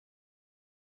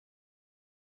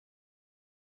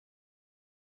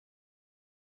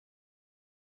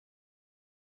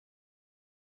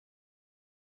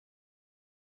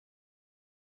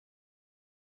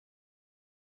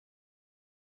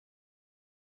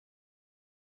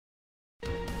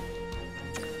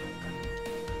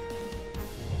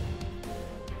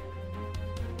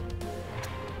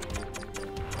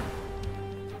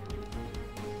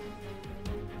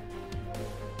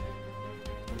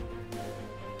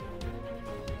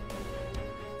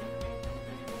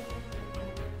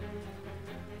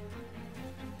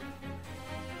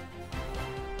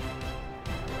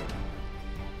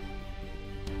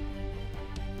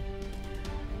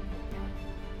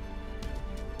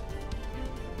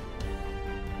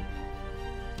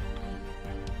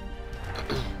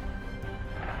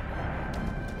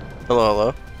Hello,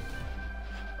 hello.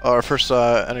 Our first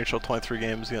NHL 23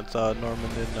 games against Norman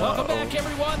in Welcome back,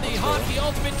 everyone. The Hockey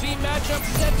Ultimate Team matchup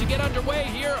set to get underway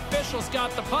here. Officials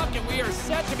got the puck, and we are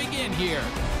set to begin here.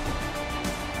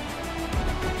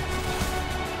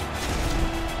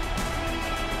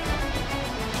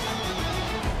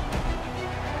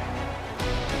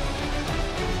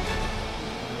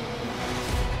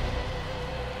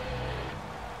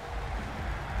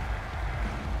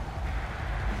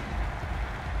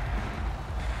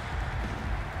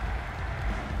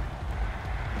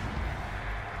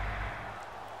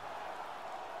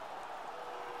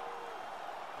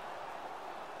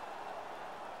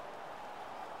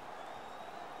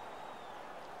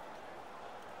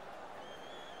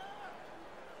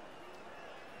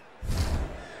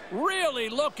 Really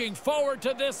looking forward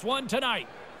to this one tonight.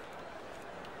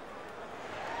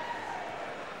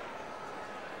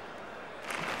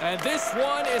 And this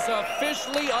one is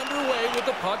officially underway with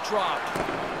the puck dropped.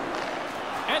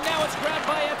 And now it's grabbed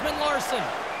by Larson.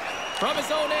 From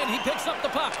his own end, he picks up the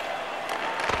puck.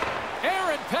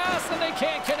 Errant pass, and they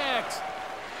can't connect.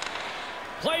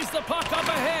 Plays the puck up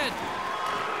ahead.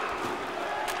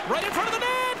 Right in front of the net.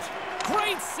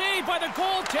 Great save by the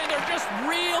goaltender. Just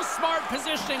real smart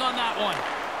positioning on that one.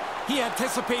 He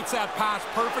anticipates that pass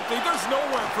perfectly. There's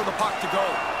nowhere for the puck to go.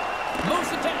 Moves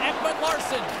it to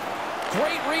Larson.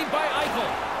 Great read by Eichel.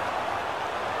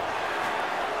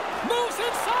 Moves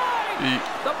inside.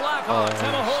 The Blackhawks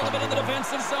have a hold of it in the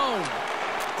defensive zone.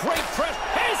 Great press.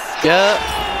 He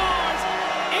scores!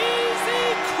 Easy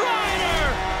Kreider.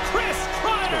 Chris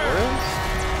Kreider.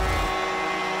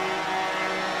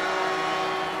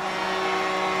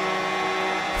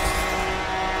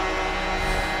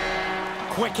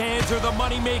 Quick hands are the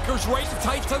money makers, right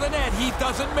tight to the net. He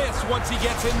doesn't miss once he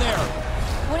gets in there.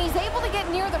 When he's able to get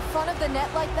near the front of the net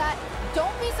like that,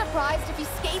 don't be surprised if he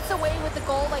skates away with the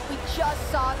goal like we just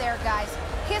saw there, guys.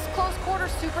 His close-quarter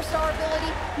superstar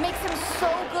ability makes him so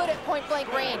good at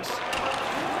point-blank range.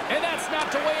 And that's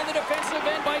knocked away in the defensive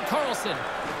end by Carlson.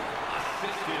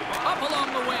 Up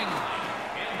along the wing.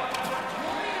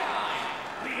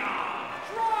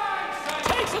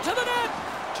 Takes it to the net.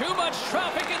 Too much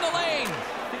traffic in the lane.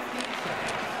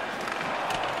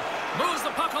 Moves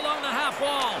the puck along the half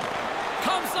wall.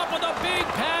 Comes up with a big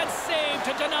pad save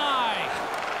to deny.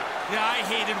 Yeah, I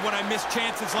hate it when I miss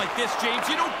chances like this, James.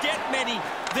 You don't get many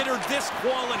that are this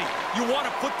quality. You want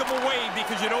to put them away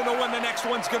because you don't know when the next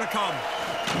one's going to come.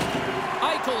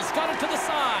 Eichel's got it to the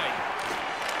side.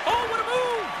 Oh, what a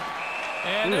move!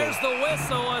 And there's the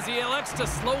whistle as he elects to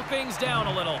slow things down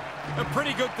a little. A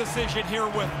pretty good decision here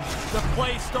with the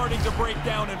play starting to break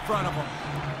down in front of him.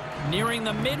 Nearing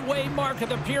the midway mark of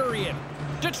the period.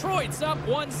 Detroit's up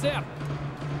 1-0.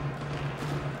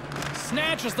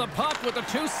 Snatches the puck with the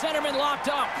two centermen locked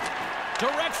up.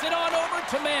 Directs it on over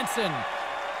to Manson.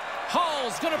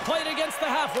 Hall's going to play it against the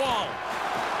half wall.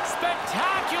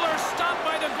 Spectacular stop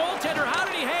by the goaltender. How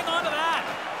did he hang on to that?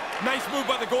 Nice move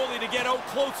by the goalie to get out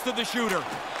close to the shooter.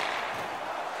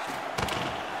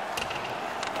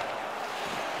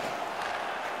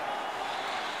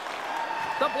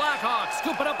 The Blackhawks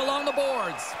scoop it up along the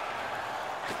boards.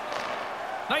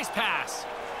 Nice pass.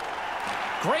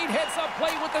 Great heads-up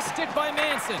play with the stick by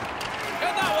Manson.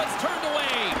 And that one's turned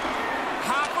away.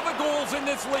 Half of the goals in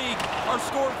this league are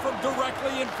scored from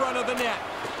directly in front of the net.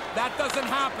 That doesn't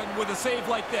happen with a save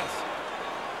like this.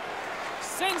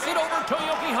 Sends it over to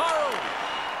Yokiharu.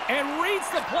 And reads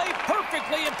the play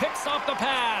perfectly and picks off the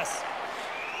pass.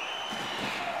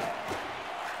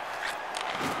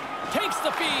 Takes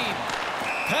the feed.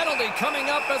 Penalty coming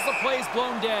up as the play's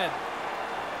blown dead.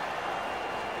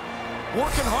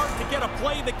 Working hard to get a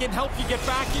play that can help you get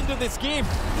back into this game,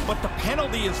 but the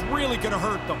penalty is really going to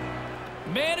hurt them.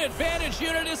 Man advantage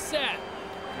unit is set.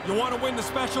 You want to win the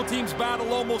special teams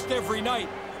battle almost every night.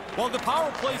 Well, the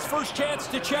power play's first chance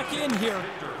to check in here.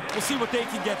 We'll see what they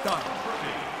can get done.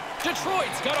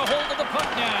 Detroit's got a hold of the puck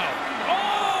now.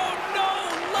 Oh, no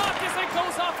luck as it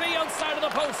goes off the outside of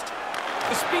the post.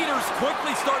 The Speeders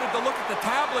quickly started to look at the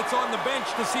tablets on the bench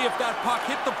to see if that puck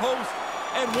hit the post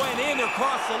and went in or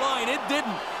crossed the line. It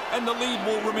didn't, and the lead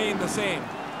will remain the same.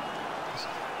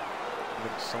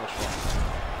 So much fun.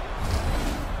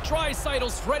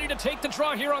 Draisaitl's ready to take the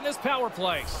draw here on this power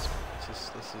play.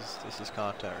 This is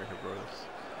content right here, bro.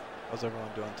 How's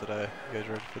everyone doing today? You guys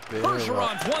ready for the video?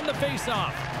 Bergeron's won the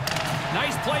faceoff.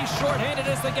 Nice play shorthanded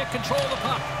as they get control of the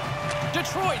puck.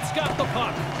 Detroit's got the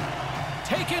puck.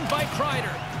 Taken by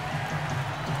Kreider.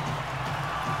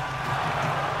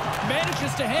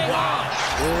 Manages to hang on.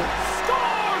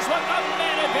 Scores with a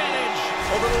man advantage.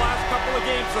 Over the last couple of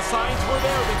games, the signs were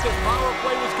there that this power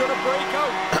play was going to break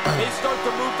out. They start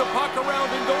to move the puck around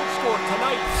and don't score.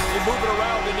 Tonight, they move it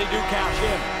around and they do cash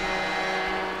in.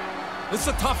 This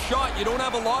is a tough shot. You don't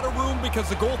have a lot of room because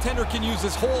the goaltender can use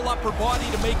his whole upper body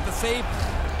to make the save.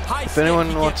 If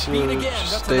anyone wants to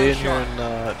stay in here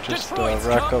and just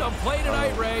rack up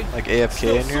like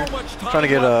AFK in here, I'm trying to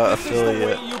get an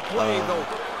affiliate.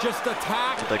 Just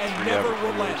attack like and 3 never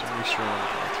average relent. I'm restreaming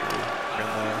 3 in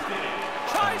there.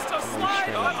 Tries to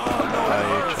slide on.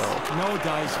 IHL. No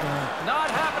dice, man.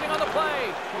 Not happening on the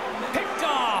play. Picked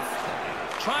off.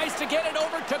 Tries to get it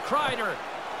over to Kreider.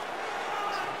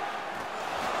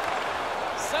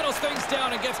 Settles things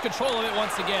down and gets control of it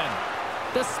once again.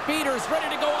 The speeder's ready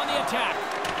to go on the attack.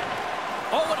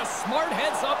 Oh, what a smart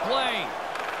heads-up play.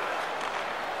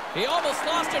 He almost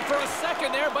lost it for a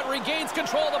second there, but regains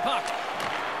control of the puck.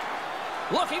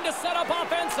 Looking to set up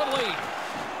offensively.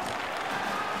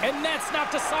 And that's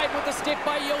knocked aside with the stick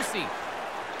by Yossi.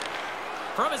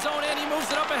 From his own end, he moves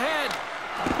it up ahead.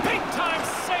 Big-time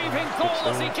saving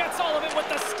goal as he gets all of it with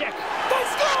the stick. They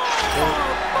score!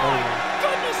 Oh, my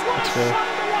goodness, what a shot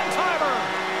on the one-timer!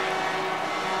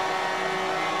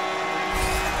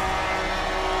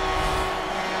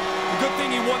 Good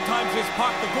thing he one-times his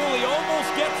puck. The goalie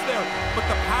almost gets there, but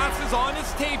the pass is on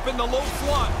his tape in the low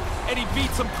slot, and he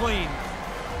beats him clean.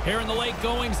 Here in the late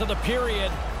goings of the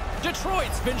period,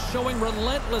 Detroit's been showing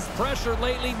relentless pressure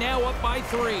lately, now up by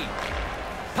 3.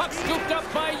 Puck scooped up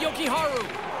by Yokiharu.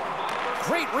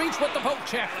 Great reach with the poke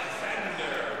check.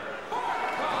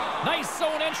 Nice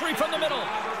zone entry from the middle.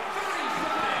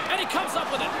 And he comes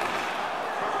up with it.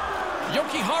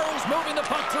 Yokiharu's moving the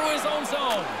puck through his own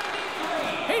zone.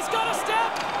 He's got a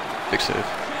step. Big save.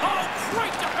 Oh,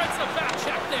 great defensive back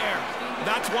check there.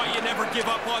 That's why you never give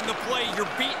up on the play. You're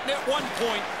beaten at one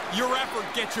point. Your effort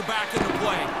gets you back into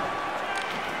play.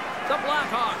 The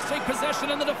Blackhawks take possession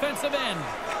in the defensive end.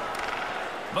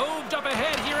 Moved up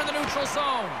ahead here in the neutral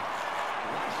zone.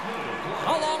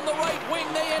 Along the right wing,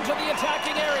 they enter the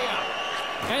attacking area.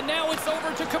 And now it's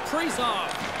over to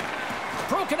Kaprizov.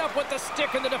 Broken up with the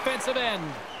stick in the defensive end.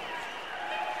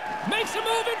 Makes a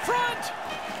move in front.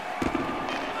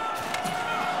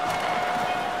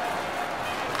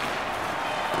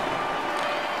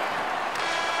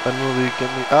 When will we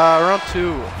get me? Round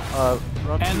 2.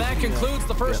 And that concludes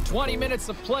the first 20 minutes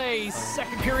of play.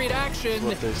 Second period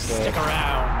action. Stick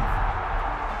around.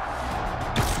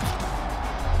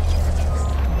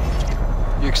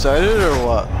 You excited or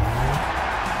what?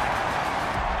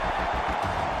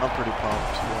 I'm pretty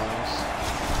pumped, to be honest.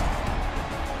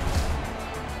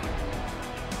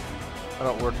 I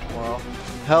don't work tomorrow.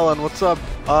 Helen, what's up?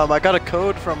 I got a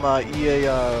code from EA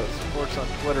Sports on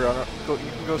Twitter. You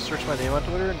can go search my name on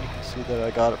Twitter, and you can see that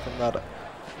I got it from that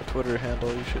Twitter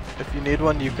handle. You should, if you need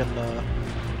one, you can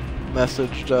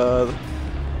message that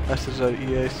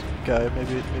EA guy.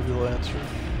 Maybe they'll answer.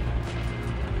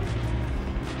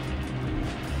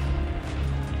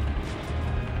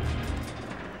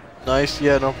 Nice,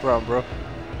 yeah, no problem, bro.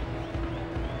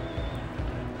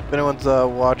 If anyone's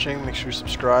watching, make sure you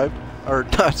subscribe. Or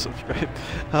not subscribe.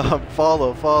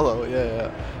 Follow,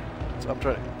 yeah. So I'm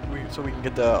trying so we can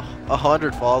get to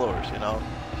 100 followers, you know.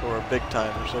 So we're big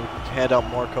timers, so we can hand out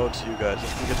more codes to you guys.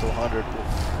 If we get to 100,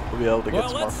 we'll be able to get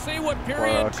some let's see what more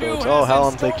period 2 codes. has Oh,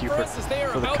 Helen, in store thank you for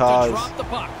the about cause. to drop the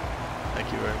puck.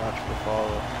 Thank you very much for the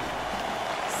follow.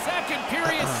 Second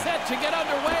period set to get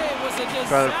underway. It was a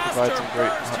Trying to provide disaster some great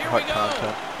first. Here hot we go.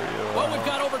 content for you. Well, we've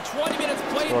got over 20 minutes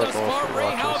played thus far. Ray,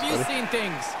 how have you seen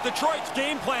things? Detroit's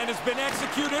game plan has been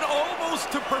executed almost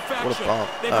to perfection. What a bump.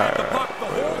 They've had the puck the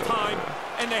whole time,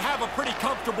 and they have a pretty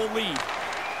comfortable lead.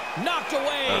 Knocked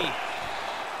away.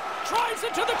 Drives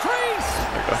it to the crease.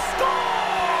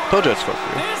 Score! Told you I'd score for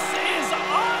you. This is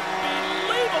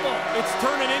unbelievable. It's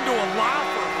turning into a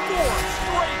laugher. 4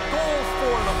 straight goals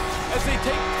for them as they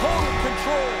take total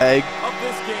control of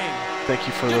this game. Thank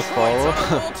you for the Detroit's follow. on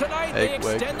a roll tonight. They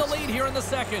extend the lead here in the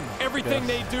second. Everything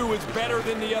they do is better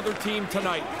than the other team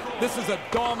tonight. This is a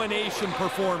domination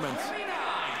performance.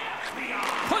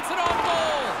 Puts it on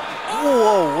goal.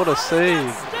 Whoa, what a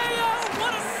save.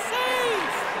 What a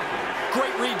save.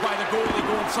 Great read by the goalie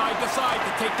going side to side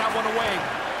to take that one away.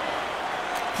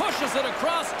 Pushes it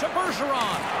across to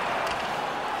Bergeron.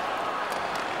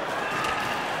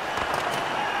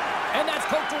 And that's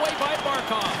poked away by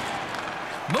Barkov.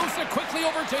 Moves it quickly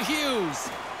over to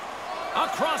Hughes.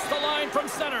 Across the line from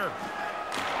center.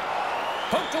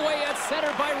 Poked away at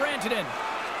center by Rantanen.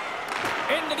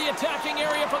 Into the attacking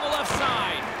area from the left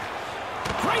side.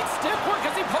 Great stick work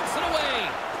as he pokes it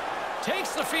away.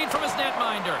 Takes the feed from his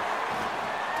netminder.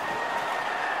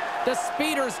 The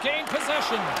Speeders gain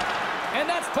possession. And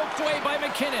that's poked away by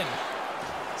McKinnon.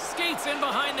 Skates in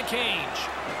behind the cage.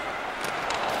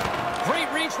 Great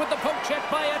reach with the poke check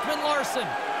by Edmund Larson.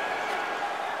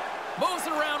 Moves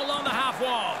it around along the half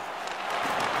wall.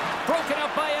 Broken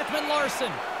up by Edmund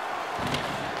Larson.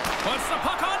 Puts the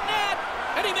puck on net,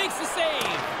 and he makes the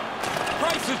save.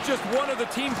 Price is just one of the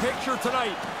team picture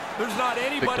tonight. There's not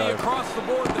anybody across the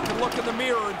board that can look in the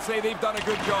mirror and say they've done a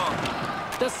good job.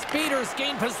 The Speeders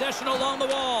gain possession along the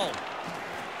wall.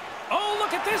 Oh,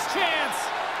 look at this chance.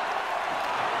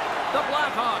 The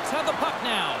Blackhawks have the puck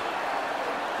now.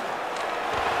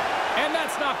 And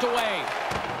that's knocked away.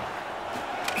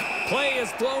 Play is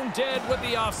blown dead with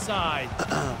the offside.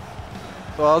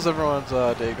 So how's everyone's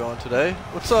day going today?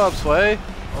 What's up, Sway?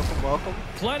 Welcome, welcome.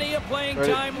 Plenty of playing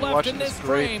time left in this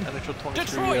frame.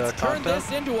 Detroit's turned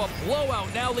this into a blowout,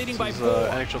 now leading by 4.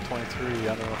 NHL 23.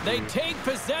 I don't know. They take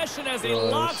possession as he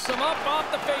locks them up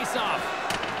off the faceoff.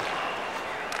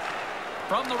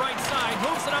 From the right side,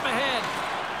 moves it up ahead.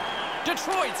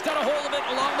 Detroit's got a hold of it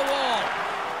along the wall.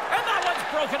 And that one's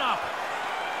broken up.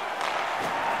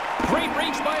 Great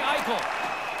reach by Eichel.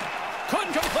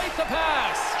 Couldn't complete the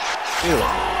pass.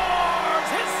 Scores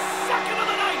his second of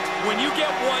the night. When you get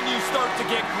one, you start to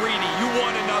get greedy. You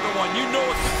want another one. You know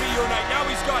it could be your night. Now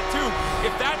he's got 2.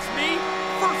 If that's me,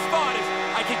 first thought is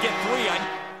I could get 3.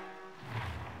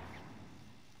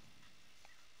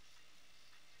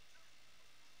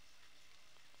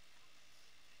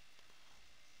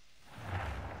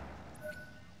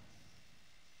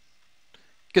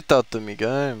 Get out to me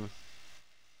game.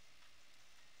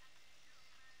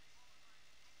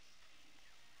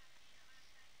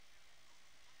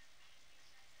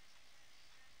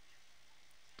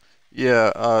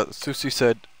 Yeah, Susie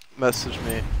said, message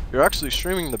me. You're actually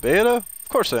streaming the beta? Of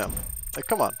course I am. Like,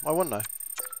 come on, why wouldn't I?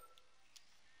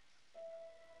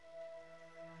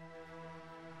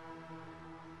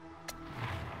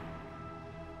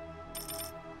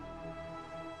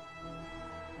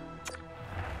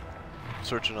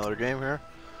 Search another game here.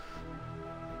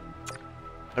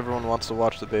 Everyone wants to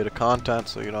watch the beta content,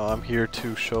 so you know I'm here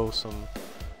to show some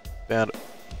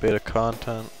beta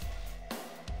content.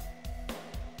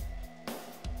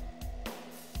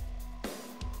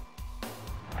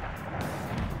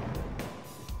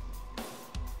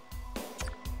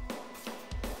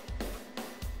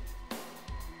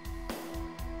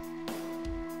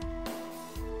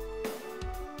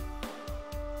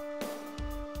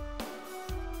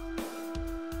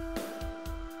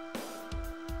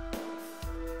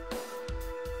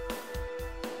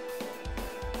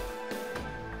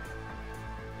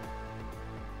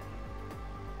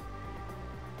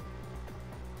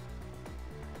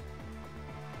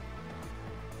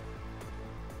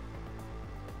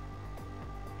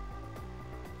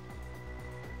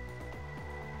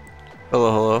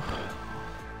 Hello, hello.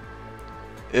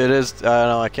 It is, I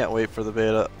know, I can't wait for the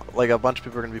beta. Like, a bunch of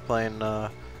people are going to be playing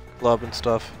club and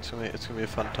stuff. It's gonna be a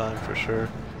fun time for sure.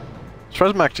 I'm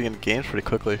surprised I'm actually getting games pretty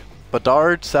quickly.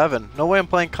 Bedard 7. No way I'm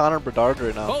playing Connor Bedard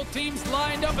right now. Both teams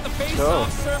lined up in the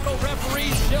face-off circle.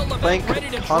 Referees chill the playing ready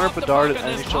to Connor drop Bedard the puck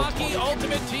at in this NHL hockey 23.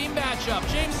 ultimate team matchup.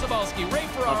 James Cybulski, Ray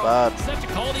Not Ferraro bad. set to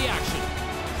call the action.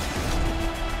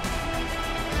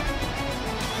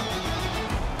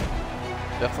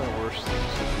 Definitely worse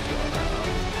things to be doing right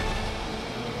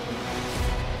now.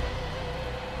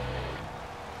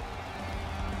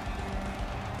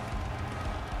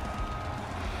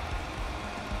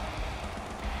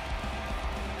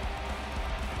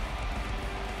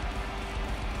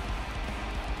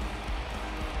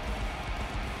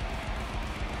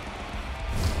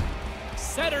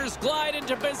 Setters glide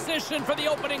into position for the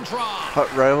opening draw.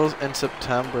 Hot Rivals in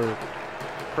September.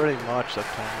 Pretty much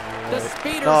September. The Right?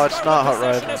 Speeders No, it's start not with Hot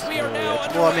possession Rivals. as we are No, now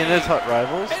it's, well, I mean, underway. it's Hot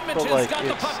Rivals, but Edmonton's like got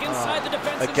the puck inside the it's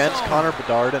defensive against zone. Connor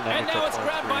Bedard and And now NHL it's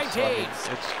grabbed by 23. So, I mean,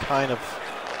 Taves. it's kind of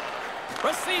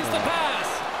Receives the pass.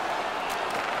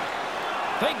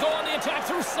 They go on the attack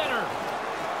through center.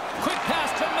 Quick pass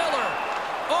to Miller.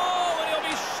 Oh, and he'll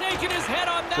be shaking his head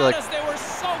on that like- as they were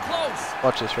so close.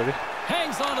 watch this. Ready?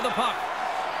 Hangs onto the puck.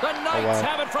 The Knights wow.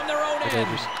 have it from their own Okay, end.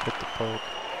 just hit the poke.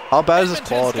 How bad is this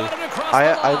Edmonton's quality? got it across I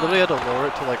the literally had line. to lower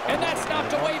it to like And that's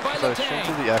knocked away by because I stream Letang.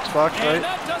 through the Xbox, And right?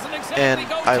 that doesn't exactly And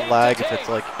go I tape lag to if tape. it's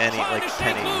like any Trying like to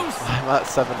shake 1080. loose. I'm at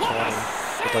 720 What a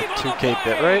with save like on the 2K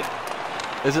play. bit rate.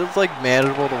 Is it like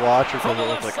manageable to watch or From does the it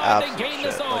look left like side, they absolute gain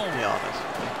the shit? Like, zone. be honest.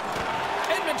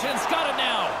 Edmonton's got it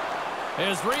now.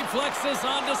 His reflexes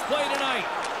on display tonight.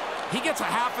 He gets a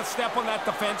half a step on that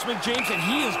defenseman, James, and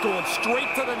he is going straight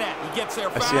to the net. He gets there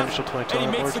I fast, see NHL 22 and he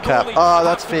on the makes board. the Cap. goalie Ah, have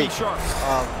that's to be fake. sharp.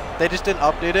 They just didn't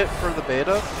update it for the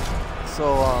beta,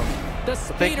 so The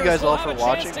So thank you guys all for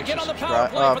watching. Make sure to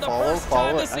subscribe,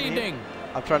 follow it.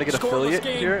 I'm trying to get affiliate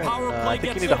here, and I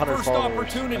think you need 100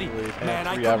 followers, I believe, and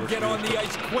 3 average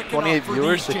viewers. 28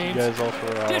 viewers. Thank you guys all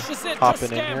for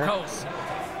hopping in here.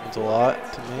 Means a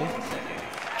lot to me.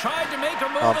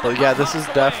 But yeah, this is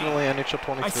definitely NHL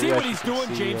 23. I see what he's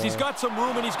doing, James. He's got some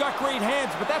room and he's got great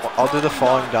hands, but that's I'll do the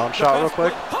falling down shot real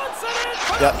quick.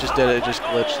 Yep, just did it. It just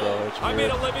glitched though. It's weird. I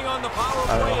made a living on the power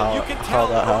I don't play, know and you can tell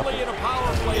that early happened. in a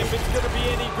power play if it's going to be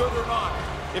any good or not.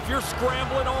 If you're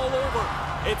scrambling all over,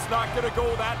 it's not going to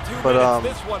go that 2 minutes.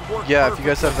 This one worked yeah, if you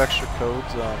perfect. guys have extra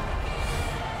codes,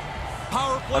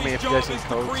 I mean, if you guys need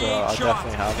codes, I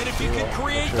definitely have them too.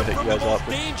 I'll make sure to hit you guys up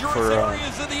for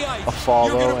a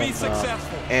follow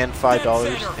and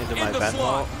 $5 into my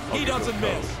Venmo. He doesn't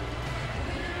miss.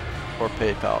 Or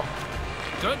PayPal.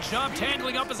 Good job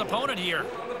tangling up his opponent here.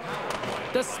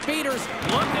 The Speeders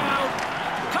look out.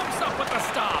 Comes up with the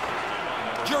stop.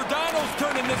 Giordano's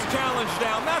turning this challenge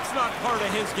down. That's not part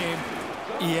of his game.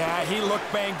 Yeah, he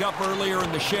looked banged up earlier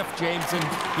in the shift, James, and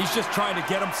he's just trying to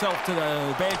get himself to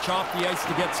the bench off the ice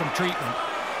to get some treatment.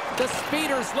 The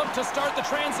Speeders look to start the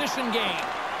transition game.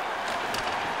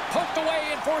 Poked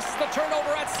away and forces the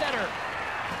turnover at center.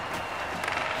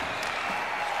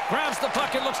 Grabs the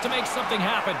puck and looks to make something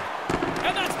happen.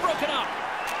 And that's broken up.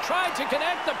 Tried to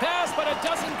connect the pass, but it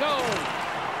doesn't go.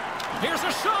 Here's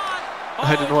a shot. Oh,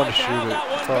 I didn't want to shoot have it. that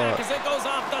one back as it goes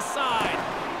off the side.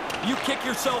 You kick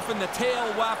yourself in the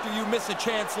tail after you miss a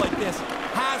chance like this.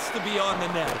 Has to be on the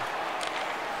net.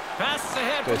 Passes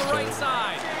ahead from the right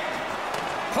side.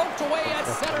 Poked away at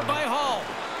center by Hall.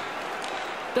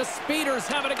 The Speeders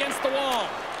have it against the wall.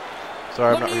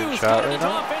 Sorry, I'm not reading chat right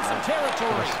now.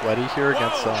 I'm sweaty here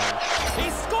against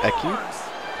Eki.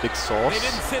 Big sauce. They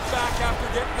didn't sit back after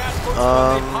getting that first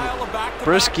one. They pile them back to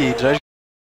Brisky, back did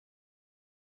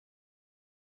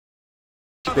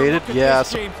I baited? Yeah.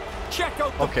 Check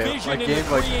out the okay, vision my and game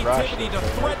the like creativity crashed. to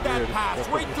thread that pass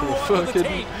right through onto the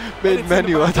tape. Main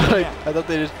menu. I thought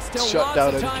they just Still shut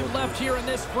down. Lots of time left here in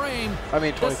this frame. I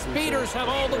mean, the Speeders have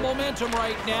all the momentum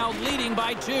right now, leading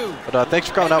by 2. But thanks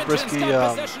for coming out, Brisky.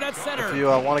 If you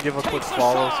want to give a quick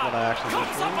follow when I actually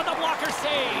comes up with a blocker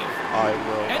save. I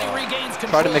will and he regains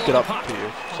control try to make it up puck. to you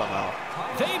somehow.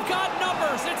 They've got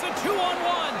numbers. It's a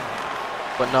 2-on-1.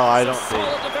 But no, I don't think.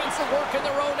 Solid defensive work in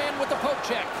their own end with the poke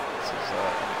check.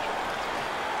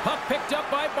 Puck picked up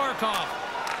by Barkov.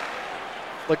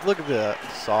 Look at the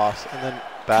sauce, and then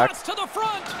back. Pass to the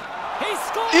front. He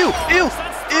scores. Ew.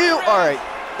 All right,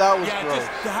 that was gross. Just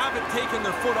to haven't taken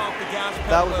their foot off the gas pedal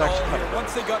that was at all actually here.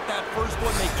 Once they got that first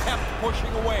one, they kept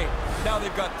pushing away. Now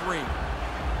they've got 3.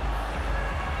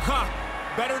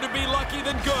 Better to be lucky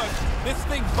than good. This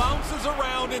thing bounces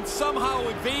around and somehow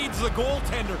evades the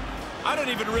goaltender. I don't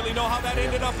even really know how that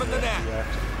ended up in the net.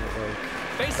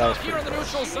 Face off here in the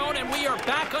neutral zone, and we are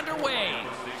back underway.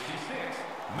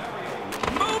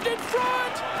 Moved in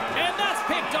front, and that's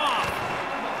picked off.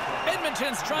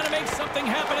 Edmonton's trying to make something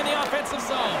happen in the offensive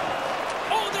zone.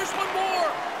 Oh, there's one more.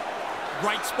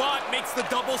 Right spot makes the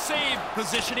double save.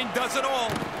 Positioning does it all.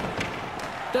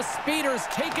 The Speeders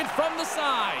take it from the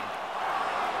side.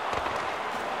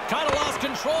 Kind of lost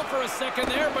control for a second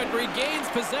there, but regains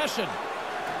possession.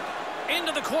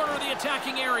 Into the corner of the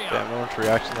attacking area. Damn, no one's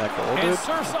reacting to that goal, dude. And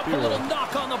surfs up a little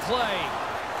knock on the play.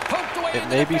 Poked away it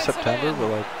may be September,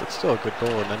 but like it's still a good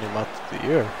goal in any month of the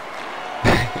year.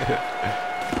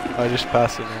 I just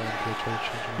passed it on.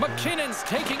 McKinnon's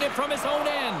taking it from his own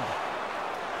end.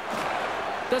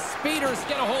 The Speeders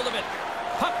get a hold of it.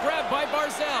 Puck grabbed by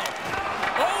Barzell.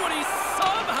 Oh, and he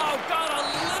somehow got a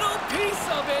little piece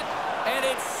of it, and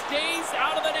it stays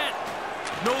out of the net.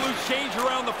 No loose change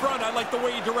around the front. I like the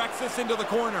way he directs this into the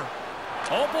corner.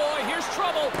 Oh boy, here's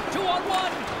trouble.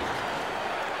 2-on-1.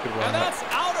 And that's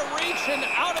out of reach and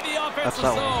out of the offensive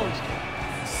zone.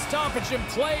 Stoppage in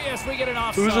play as we get an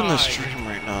offside. Who's in the stream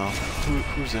right now?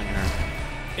 Who's in here?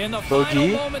 In the final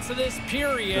moments of this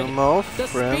period, the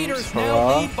Speeders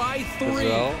now lead by 3.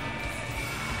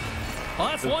 Well,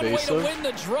 that's one way to win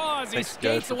the draw as he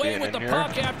skates away with the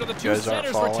puck after the 2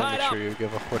 centers were tied up. Here's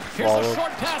a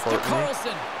short pass to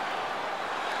Carlson.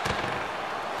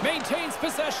 Maintains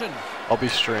possession. I'll be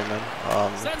streaming.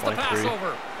 Sends the pass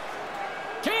over.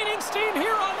 Gaining steam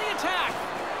here on the attack.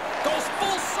 Goes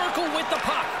full circle with the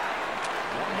puck.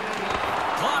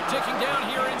 Clock ticking down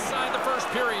here inside the first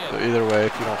period. So either way,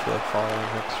 if you don't feel like following,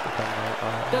 thanks for coming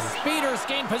out. The Speeders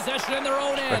gain possession in their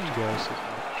own end.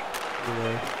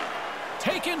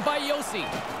 Taken by Yossi.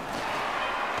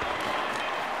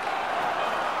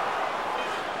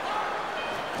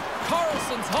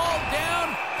 Carlson's hauled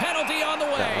down. Penalty on the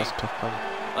way. Yeah, that's a tough play.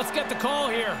 Let's get the call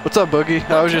here. What's up, Boogie?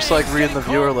 I was just like Okay, reading the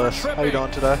getting viewer called for list. How you tripping.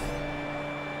 doing today?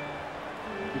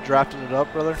 You drafting it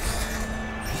up, brother?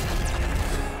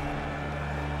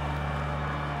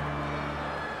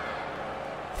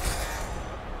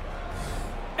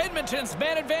 Edmonton's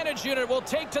man advantage unit will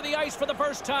take to the ice for the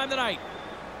first time tonight.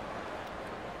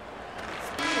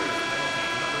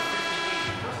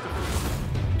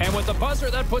 And with the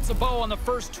buzzer, that puts a bow on the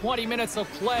first 20 minutes of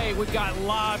play. We've got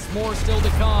lots more still to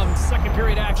come. Second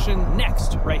period action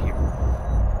next, right here.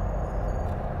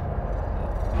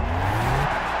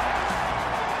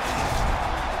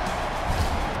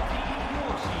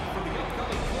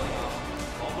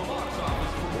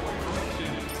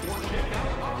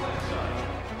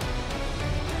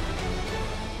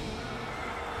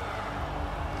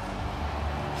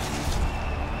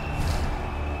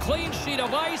 Clean sheet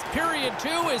of ice. Period 2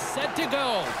 is set to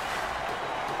go.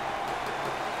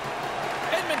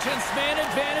 Edmonton's man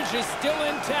advantage is still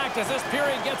intact as this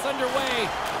period gets underway,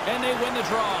 and they win the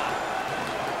draw.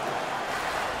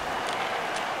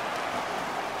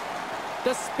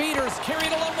 The Speeders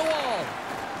carried along the wall.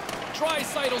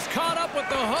 Draisaitl's caught up with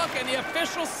the hook, and the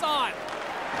official saw it.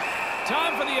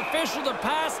 Time for the official to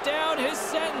pass down his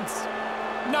sentence.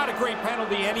 Not a great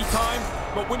penalty anytime,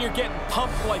 but when you're getting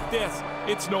pumped like this,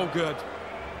 it's no good.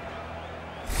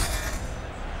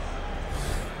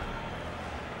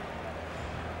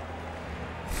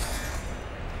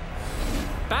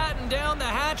 Batten down the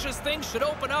hatches. Things should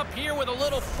open up here with a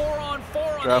little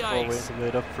 4-on-4 on Draft the will ice.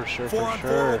 wait up for sure.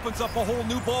 4-on-4 opens up a whole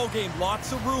new ball game.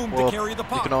 Lots of room Well, to carry the you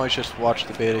puck. can always just watch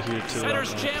the beta here too.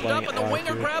 Center's jammed up, and the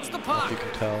winger grabs the puck. You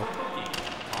can tell.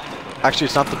 Actually,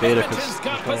 it's not the beta because Edmonton's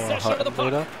got there's no possession of the Hutton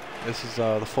puck. beta. This is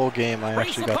the full game. I Brings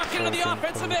actually the got the puck full into the game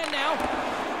offensive for. end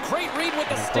now. Great read with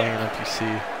the I'm stick. playing on PC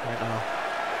right now.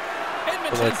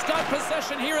 Edmonton's got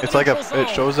possession here in It's the like neutral zone. it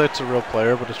shows that it's a real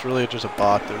player, but it's really just a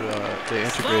bot. They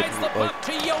integrate Slides the puck like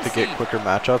to to Yossi. get quicker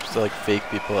matchups to like fake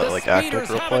people that The like act like Speeders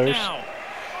real have it players. now.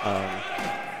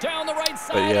 Down the right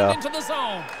side yeah. and into the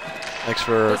zone. Thanks The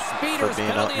for Speeders being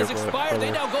out penalty here, has expired.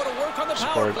 They now go to work on the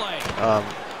power support. play.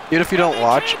 Even if you don't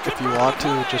watch, if you want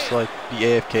to just like be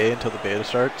AFK until the beta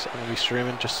starts, I'm gonna be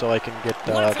streaming just so I can get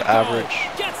the Lets it go. average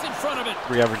Gets in front of it.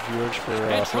 3 average viewers for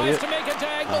And tries affiliate. to make a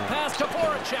diagonal pass to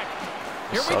Voracek.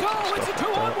 Here we Subs go. and It's a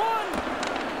stuff like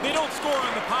 2-on-1. They don't score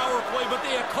on the power play, but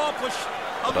they accomplish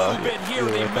a But, little bit here.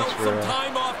 They thanks melt for, some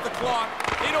time off the clock.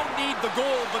 They don't need the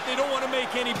goal, but they don't want to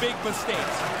make any big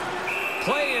mistakes.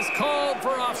 Play is called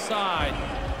for offside.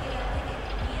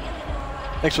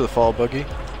 Thanks for the follow, Boogie.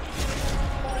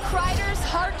 Kreider's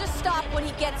hard to stop when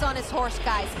he gets on his horse,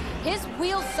 guys. His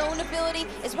wheel zone ability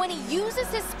is when he uses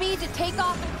his speed to take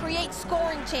off and create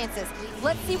scoring chances.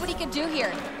 Let's see what he can do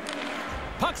here.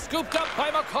 Puck scooped up by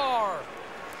McCarr.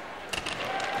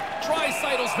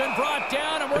 Draisaitl's been brought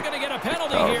down, and we're going to get a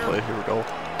penalty Power here. play, here we go.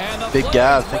 And the Big play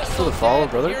Gav, is thank you for the whistled follow,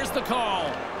 dead. brother. Here's the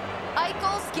call.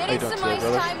 Eichel's getting doing some today, ice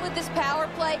brother? time with this power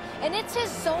play, and it's his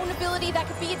zone ability that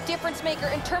could be a difference maker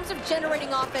in terms of generating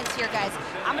offense here, guys.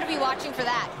 I'm going to be watching for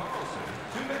that.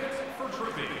 2 minutes for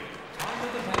tripping. Time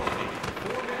of the penalty,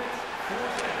 4 minutes, 4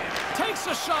 seconds. Takes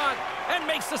a shot and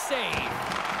makes a save.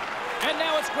 And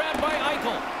now it's grabbed by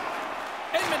Eichel.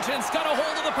 Edmonton's got a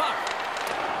hold of the puck.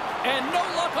 And no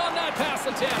luck on that pass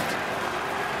attempt.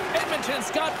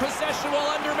 Edmonton's got possession while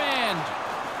undermanned.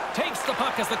 Takes the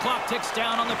puck as the clock ticks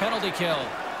down on the penalty kill.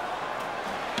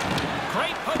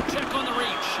 Great poke check on the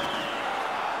reach.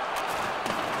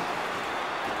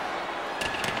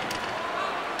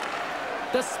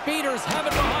 The Speeders have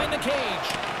it behind the cage.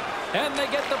 And they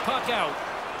get the puck out.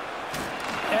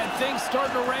 And things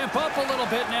starting to ramp up a little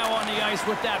bit now on the ice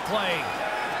with that play.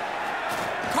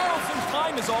 Carlson's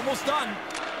time is almost done.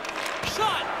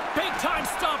 Shot! Big time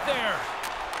stop there.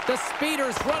 The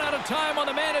Speeders run out of time on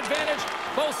the man advantage.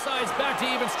 Both sides back to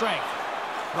even strength.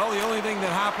 Well, the only thing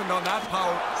that happened on that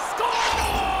power...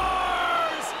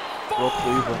 Scores! Go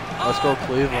Cleveland. Let's go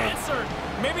Cleveland. Answered.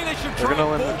 Maybe they should They're try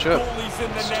gonna win the both chip. goalies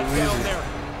in the It's net too down easy. there.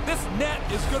 This net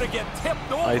is going to get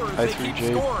tipped over as they keep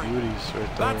I3J scoring. beauties right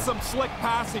there. That's some slick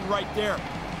passing right there.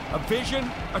 A vision,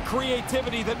 a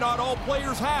creativity that not all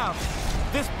players have.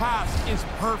 This pass is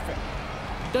perfect.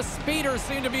 The Speeders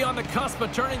seem to be on the cusp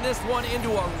of turning this one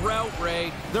into a rout,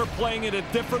 Ray. They're playing at a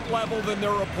different level than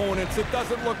their opponents. It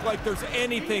doesn't look like there's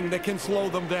anything that can slow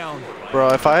them down.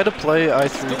 Bro, if I had to play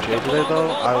I3J today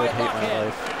though, I would hate my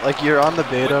life. Like you're on the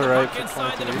beta, With the right, puck for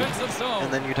inside the 23, defensive zone.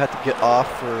 and then you'd have to get off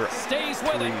for Stays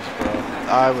with it. threes,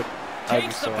 bro. I'd be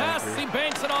Takes the so pass as he angry.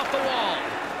 banks it off the wall.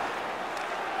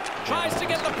 Tries to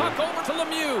get the puck over to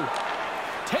Lemieux.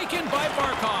 Taken by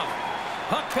Barkov.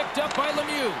 Puck picked up by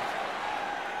Lemieux.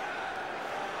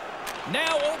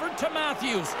 Now over to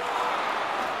Matthews.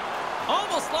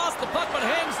 Almost lost the puck, but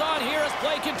hangs on here as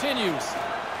play continues.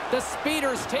 The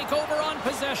Speeders take over on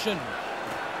possession.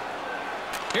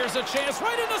 Here's a chance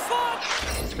right in the slot.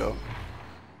 Let's go.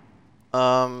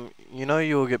 You know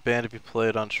you will get banned if you play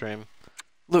it on stream.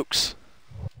 Luke's.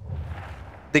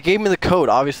 They gave me the code.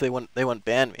 Obviously, they wouldn't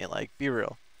ban me. Like, be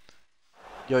real.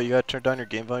 Yo, you gotta turn down your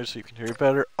game volume so you can hear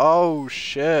better. Oh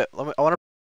shit! I want to.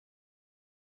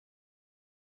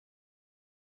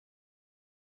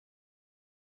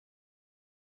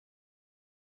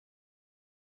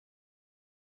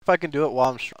 If I can do it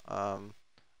while I'm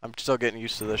still getting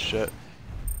used to this shit.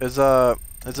 Is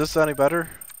this any better?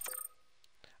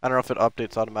 I don't know if it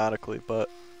updates automatically, but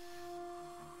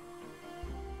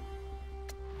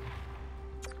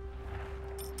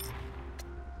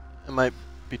it might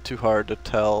be too hard to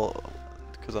tell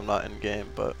because I'm not in game,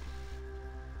 but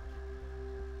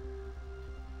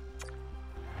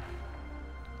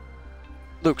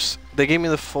Luke's, they gave me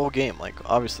the full game. Like,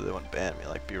 obviously they wouldn't ban me,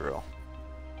 like, be real.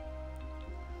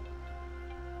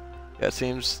 Yeah, it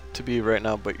seems to be right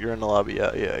now, but you're in the lobby.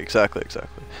 Yeah, exactly.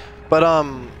 But,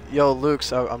 yo,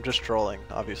 Luke's, I'm just trolling,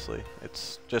 obviously.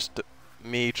 It's just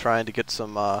me trying to get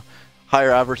some,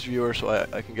 higher average viewers so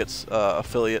I can get,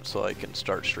 affiliate so I can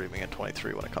start streaming in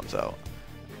 23 when it comes out.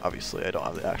 Obviously, I don't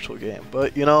have the actual game,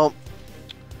 but, you know,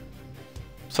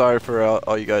 sorry for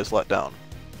all you guys let down.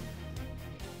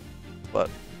 But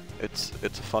it's a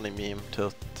funny meme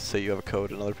to say you have a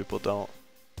code and other people don't.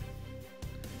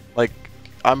 Like,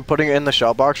 I'm putting it in the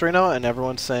shout box right now, and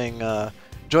everyone's saying,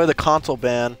 enjoy the console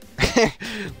ban.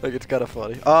 Like, it's kind of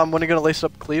funny. When are you going to lace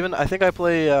up Cleveland? I think I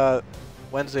play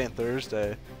Wednesday and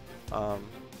Thursday.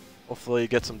 Hopefully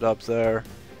get some dubs there.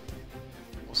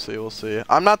 We'll see.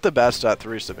 I'm not the best at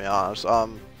threes, to be honest.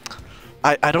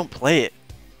 I don't play it.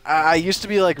 I used to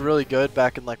be, like, really good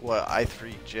back in, like, what,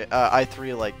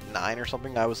 I3 like 9 or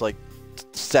something. I was, like,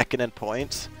 second in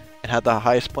points and had the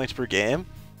highest points per game.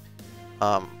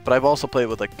 But I've also played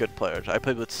with, like, good players. I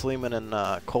played with Sleeman and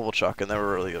Kovalchuk, and they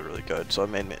were really good. So it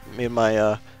made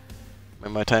my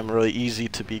time really easy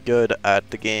to be good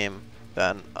at the game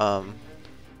then.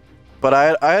 But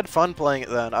I had fun playing it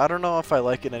then. I don't know if I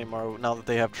like it anymore now that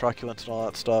they have truculence and all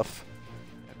that stuff.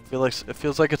 It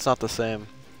feels like it's not the same.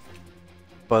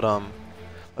 But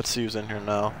let's see who's in here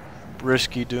now.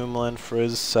 Brisky, Doomlin,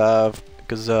 Frizz, Sav,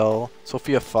 Gazelle,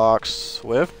 Sophia Fox,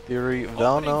 Swift, Theory,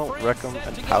 Valno, Reckham,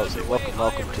 and Powsey. Welcome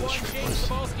to the stream, boys.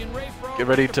 Get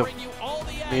ready to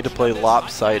me to play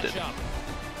Lopsided.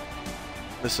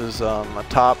 This is a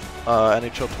top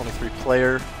NHL 23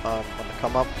 player on the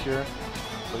come up here.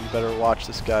 So you better watch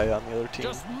this guy on the other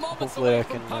team. Hopefully I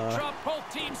can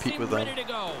compete with them.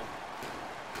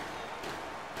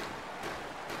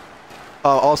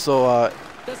 Also,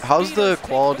 how's the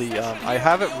quality? I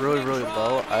have it really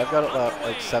low. I've got it at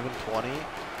like 720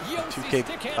 2K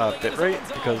bitrate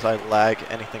because I lag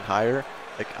anything higher.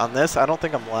 Like on this, I don't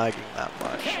think I'm lagging that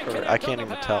much, or I can't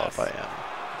even tell if I am,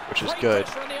 which is good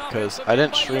because I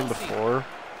didn't stream before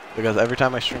because every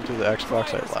time I stream through the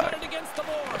Xbox, I lag.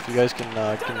 If you guys can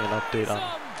give me an update on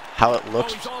how it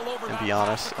looks, and be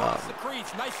honest,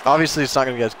 obviously it's not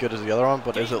going to be as good as the other one,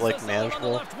 but is it like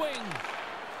manageable?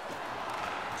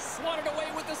 Swatted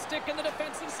away with the stick in the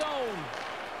defensive zone.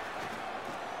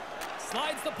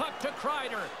 Slides the puck to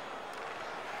Kreider.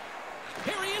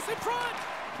 Here he is in front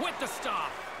with the stop.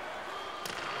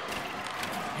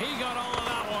 He got all of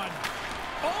that one.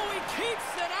 Oh, he keeps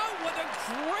it out with a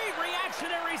great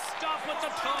reactionary stop with the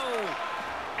toe.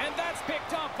 And that's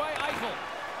picked up by Eichel.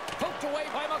 Poked away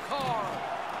by McCarr.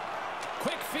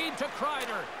 Quick feed to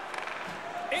Kreider.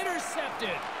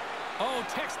 Intercepted. Oh,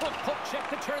 textbook poke check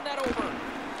to turn that over.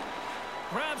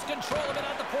 Grabs control of it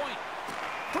at the point.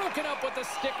 Broken up with the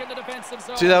stick in the defensive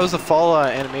zone. See, that was the fall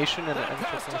animation in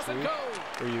NHL 23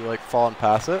 where you like fall and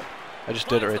pass it. I just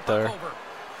did it right there.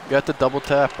 You have to double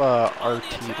tap RT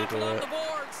to do it.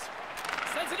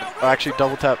 Or actually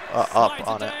double tap up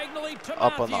on it.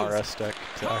 Up on the RS stick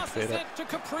to activate it.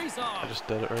 I just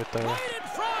did it right there.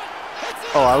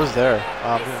 Oh, I was there.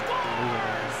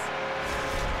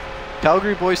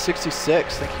 Calgary Boy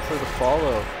 66, thank you for the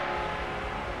follow.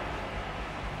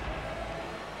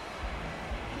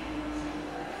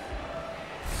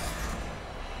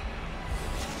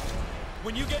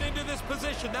 When you get into this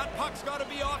position, that puck's got to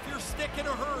be off your stick in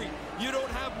a hurry. You don't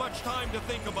have much time to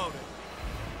think about it.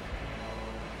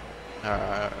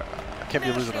 I can't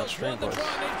be losing on stream, boys.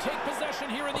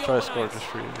 I'll try to score just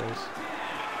for you guys.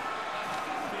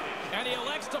 And he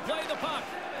elects to play the puck.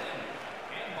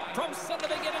 From center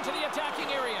they get into the attacking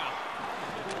area.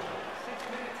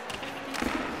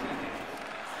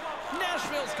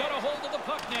 Nashville's got a hold of the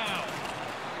puck now.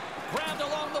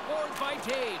 by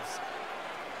Taves.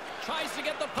 Tries to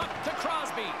get the puck to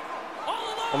Crosby. All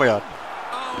alone. Oh my god.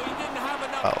 Oh, he didn't have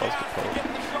enough That was gas the to goal. get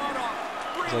the shot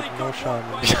off. It's Really like good no work shot,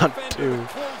 by we the got defender two. to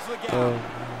close the gap.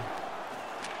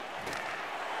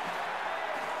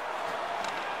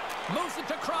 Moves it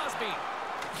to Crosby.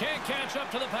 Can't catch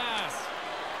up to the pass.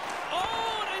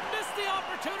 Oh, and I missed the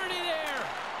opportunity there.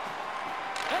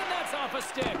 And that's off a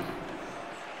stick.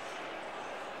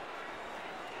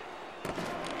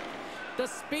 The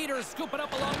speeder scooping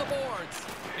up along the boards.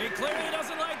 He clearly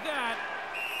doesn't like that.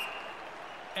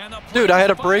 And the Dude, I had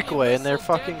a players breakaway and they're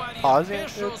finally fucking whistled dead by the pausing it,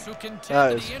 officials dude. who contend That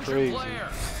to is the injured crazy. player.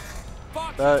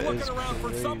 Fox That is looking is around for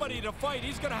crazy. somebody to fight.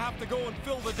 He's going to have to go and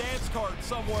fill the dance card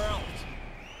somewhere else.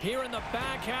 Here in the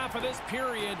back half of this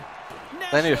period,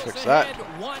 They need to Nashville's fix that.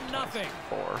 ahead 1-0.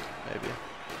 4, maybe.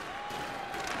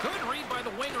 Good read by the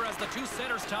winger as the two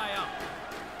centers tie up.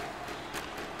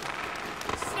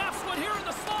 Snaps one here in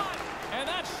the slot, and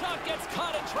that shot gets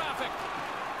caught in traffic.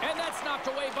 And that's knocked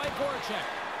away by Voracek.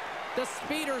 The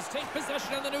Speeders take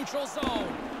possession in the neutral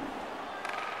zone.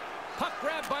 Puck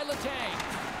grabbed by Letang.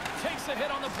 Takes a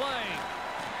hit on the play.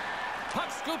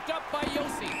 Puck scooped up by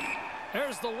Yossi.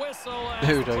 There's the whistle as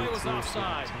Dude, the I play can was see this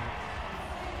offside.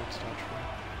 That's not true.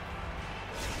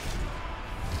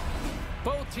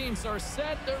 Both teams are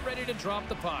set. They're ready to drop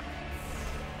the puck.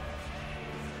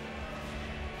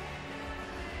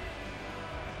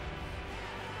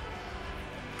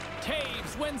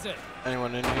 Taves wins it.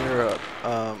 Anyone in here?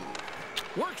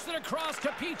 Works it across to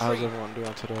Petrie. How's everyone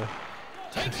doing today?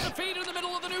 Takes the feed in the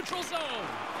middle of the neutral zone.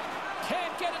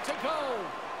 Can't get it to go.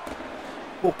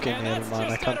 Fucking And man, that's man, I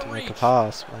just come out to of make a reach.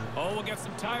 pass, man. Oh, we'll get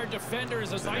some tired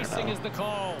defenders as There icing now. is the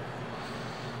call.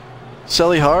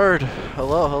 Selly Hard,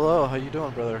 hello, hello. How you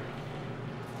doing, brother?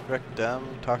 Wreck Dem,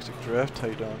 Toxic Drift, how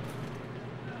you doing?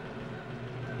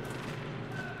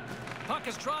 Puck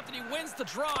is dropped and he wins the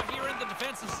draw here in the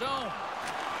defensive zone.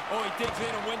 Oh, he digs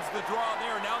in and wins the draw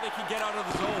there. Now they can get out of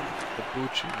the zone. The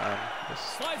Bucci, man.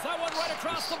 Slides that one right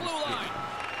across the blue line.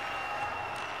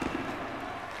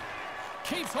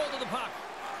 Keeps hold of the puck.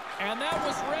 And that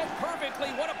was read perfectly.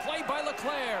 What a play by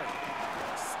Leclerc.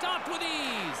 Stopped with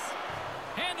ease.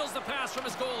 Handles the pass from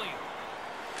his goalie.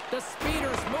 The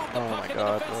Speeders move the Oh puck my in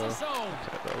god, the defensive bro. zone.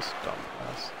 Okay, that was a dumb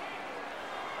pass.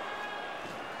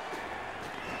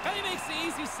 And he makes the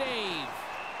easy save.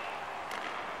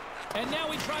 And now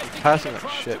he tries to Passing get that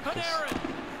across shit, to Panarin.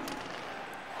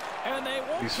 And they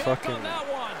won't these connect fucking on that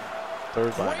one.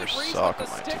 third Great liners reach suck with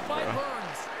on the my team, stick by bro.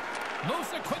 Burns.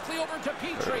 Moves it quickly over to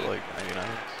They're Petrie. like 99.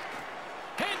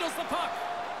 Handles the puck.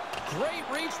 Great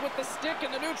reach with the stick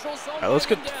in the neutral zone. Alright, let's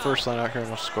get bringing the down. first line out here and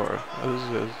we'll score. This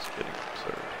is getting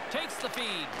absurd. Takes the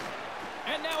feed.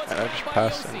 And now it's And I grabbed just by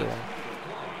passed Yossi. into him.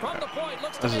 From the point,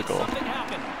 looks to This is a make goal. something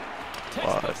happen. Takes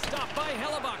the What? stop by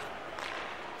Hellebuck.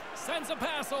 Sends a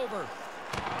pass over.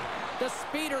 The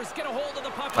Speeders get a hold of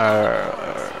the puck. To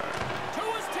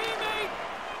his teammate.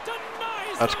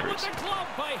 Denies That's that with crazy. the glove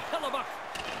by Hellebuck.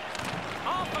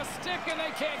 Off a stick and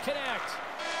they can't connect.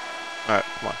 Alright,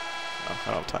 come on. No,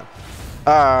 I don't have time. And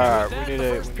Alright, with that, we the need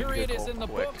first a period goal is in the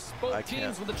quick. books. Both I teams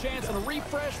can't. with a chance at a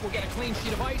refresh will get a clean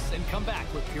sheet of ice and come back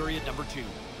with period number 2.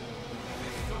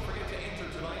 Don't forget to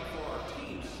enter tonight for our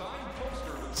team signed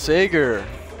poster with Sager,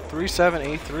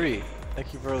 3783.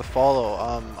 Thank you for the follow.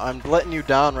 I'm letting you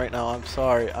down right now. I'm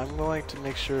sorry. I'm going to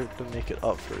make sure to make it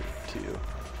up to you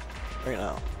right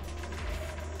now.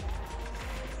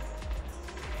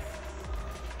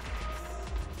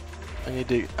 I need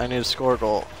to score a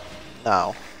goal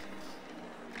now.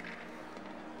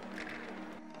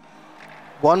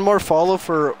 One more follow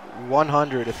for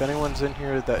 100. If anyone's in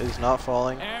here that is not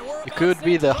following, you could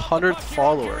be the 100th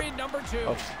follower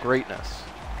of greatness.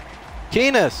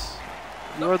 Keenus,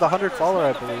 you are the 100th follower,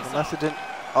 I believe, unless it didn't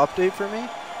update for me.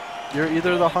 You're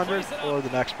either the 100th or the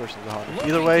next person's the 100th.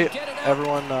 Either way,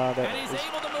 everyone that is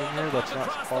in here that's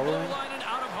not following,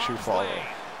 make sure you follow.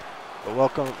 But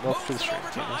welcome to the stream,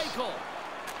 Keenus.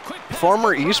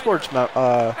 Former esports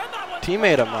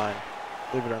teammate of mine,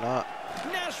 believe it or not.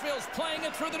 Nashville's playing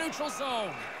it through the neutral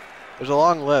zone. There's a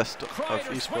long list of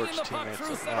Kreider swinging esports the puck teammates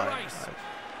through of center mine. ice.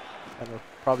 I'm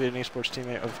probably an esports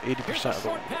teammate of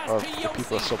 80% of the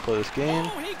people that still play this game.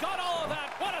 Oh, he got all of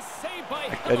that. What a save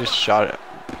by I just shot it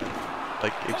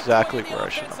like exactly where I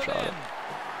should have shot it.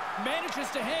 Manages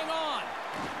to hang on.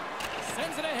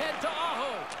 Sends it ahead to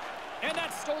Aho. And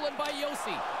that's stolen by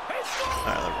Yossi.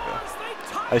 Alright,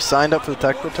 there we go. I signed up for the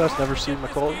technical test, never seen my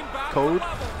code.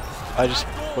 I just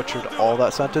butchered all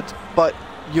that sentence. But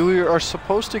you are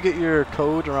supposed to get your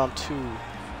code around 2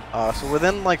 So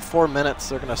within like 4 minutes,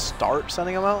 they're gonna start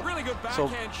sending them out. Really good So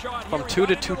backhand shot from here. 2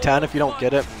 to 2:10, if you don't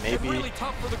get it, maybe Really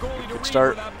tough for the goalie you to could read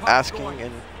start where that puck's asking going.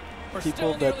 and We're people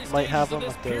still in the that early might have stages them,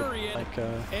 of like this period.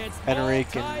 It's all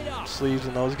Enrique tied and up. Sleeves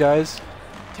and those guys.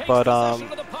 Takes But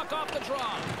possession of the puck off the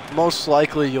draw. most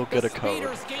likely you'll get The a code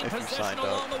Speeders gain if you possession signed up.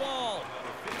 along the wall.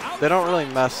 They don't Outside.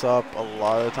 really mess up a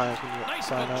lot of the times when you Nice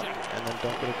sign foot up check. and then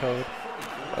don't get a code,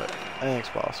 but anything's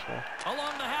possible.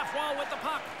 Along the half wall with the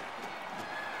puck.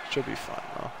 Should be fine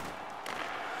though.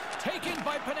 Taken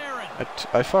by Panarin.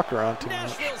 I fuck around too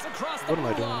much. Nashville's across the What am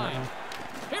I blue doing right line. now?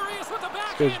 Here he is with the This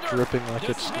backhander. guy's dripping like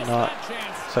it's Dismissed not that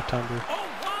chance. September. Oh,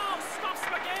 wow, stops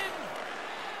him again.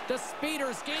 The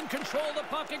Speeders gain control of the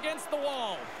puck against the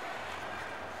wall.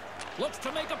 Looks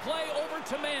to make a play over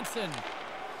to Manson.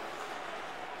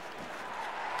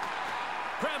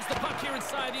 Grabs the puck here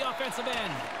inside the offensive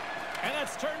end. And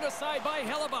that's turned aside by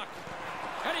Hellebuck.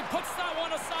 And he puts that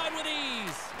one aside with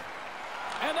ease.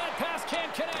 And that pass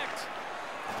can't connect.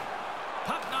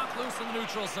 Puck knocked loose in the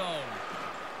neutral zone.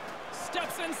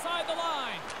 Steps inside the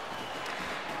line.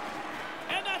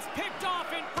 And that's picked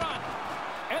off in front.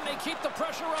 And they keep the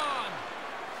pressure on.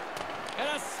 And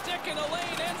a stick in the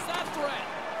lane ends that threat.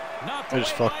 Knocked I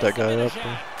just away fucked by that guy up Zibanejad.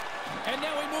 there. And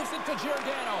now he moves it to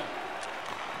Giordano.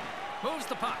 Moves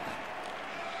the puck.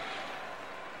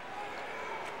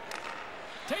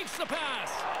 Takes the pass.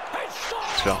 And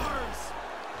scores! go.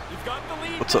 You've got the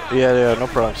lead What's up? now. Yeah, no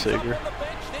problem, Everybody's up Sager. on the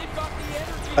bench. They've got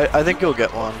the energy. I think you'll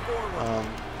get one.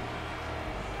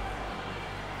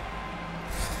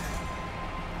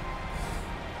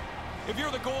 If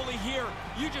you're the goalie here,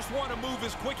 you just want to move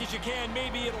as quick as you can.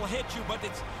 Maybe it'll hit you, but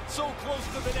it's so close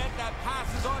to the net that pass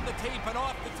is on the tape and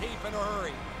off the tape in a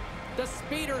hurry. The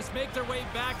Speeders make their way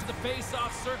back to the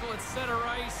face-off circle at center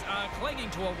ice, clinging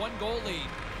to a one-goal lead.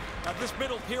 Now, this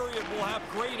middle period will have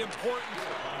great importance.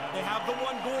 They have the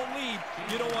one-goal lead.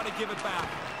 You don't want to give it back.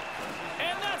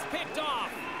 And that's picked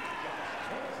off.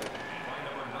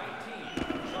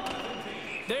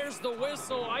 There's the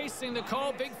whistle, icing the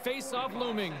call. Big face-off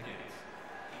looming.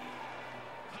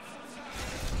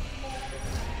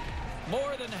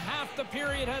 More than half the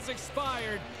period has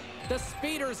expired. The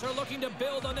Speeders are looking to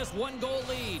build on this one-goal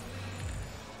lead.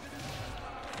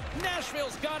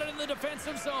 Nashville's got it in the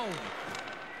defensive zone.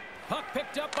 Puck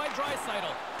picked up by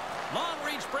Draisaitl. Long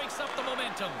reach breaks up the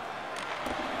momentum.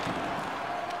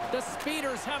 The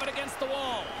Speeders have it against the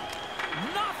wall.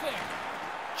 Nothing.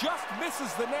 Just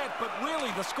misses the net, but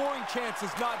really the scoring chance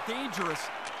is not dangerous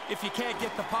if you can't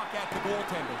get the puck at the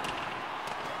goaltender.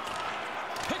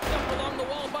 Picked up along the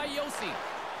wall by Yossi.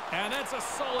 And that's a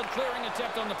solid clearing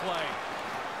attempt on the play.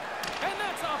 And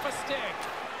that's off a stick.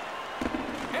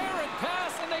 Errant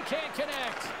pass, and they can't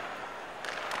connect.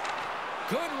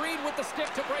 Good read with the stick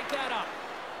to break that up.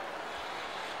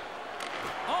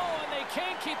 Oh, and they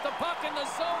can't keep the puck in the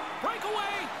zone.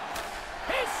 Breakaway.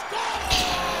 He scores!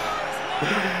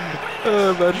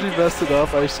 Imagine he messed it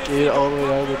up. I skate all the way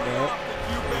out of the net.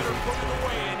 You better put it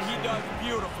away, and he does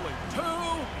beautifully.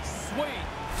 Too sweet.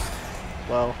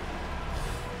 Wow.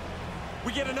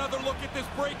 We get another look at this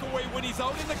breakaway when he's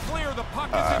out in the clear. The puck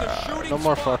is in a shooting No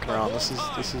more spot fucking the around. whole This is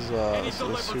time, and he a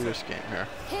delivers serious it. game here.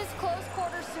 His close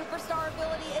quarter superstar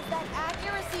ability is that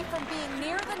accuracy from being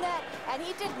near the net, and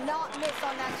he did not miss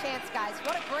on that chance, guys.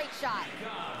 What a great shot.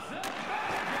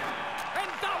 And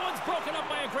that one's broken up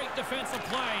by a great defensive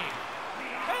play.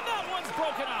 And that one's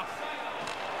broken up.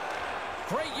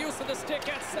 Great use of the stick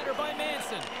at center by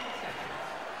Manson.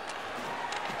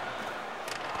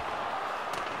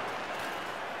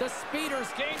 The Speeders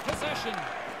gain possession.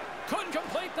 Couldn't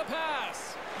complete the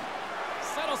pass.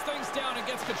 Settles things down and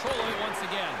gets control of it once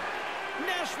again.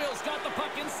 Nashville's got the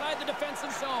puck inside the defensive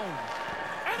zone.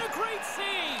 And a great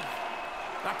save.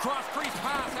 That cross-crease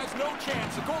pass has no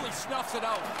chance. The goalie snuffs it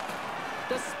out.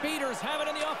 The Speeders have it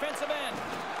in the offensive end.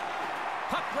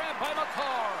 Puck grab by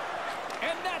McCarr.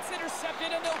 And that's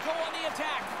intercepted, and they'll go on the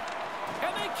attack.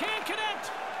 And they can't connect.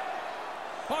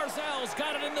 Barzal's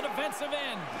got it in the defensive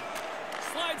end.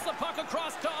 Slides the puck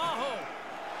across to Aho.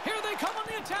 Here they come on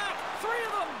the attack. 3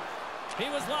 of them. He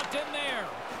was locked in there.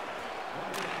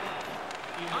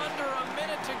 Under a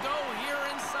minute to go here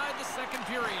inside the second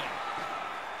period.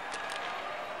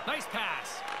 Nice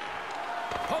pass.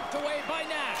 Poked away by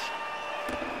Nash.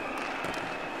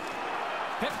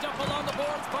 Picked up along the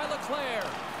boards by LeClaire.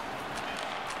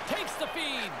 Takes the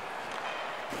feed.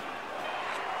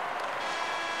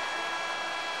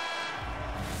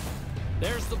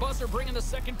 There's the buzzer bringing the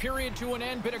second period to an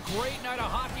end. Been a great night of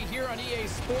hockey here on EA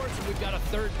Sports, and we've got a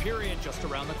third period just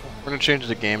around the corner. We're gonna change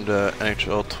the game to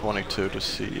NHL 22 to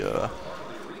see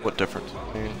what difference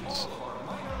it means.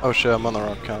 Oh shit, I'm on the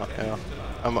wrong count. Yeah.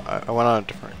 I went on a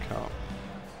different account.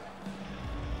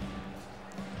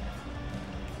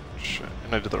 Shit,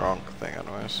 and I did the wrong thing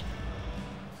anyways.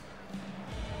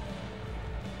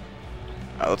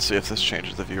 Alright, let's see if this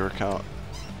changes the viewer count.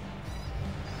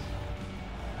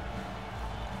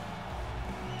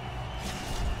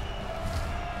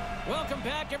 Welcome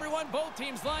back, everyone. Both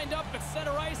teams lined up at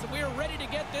center ice, and we are ready to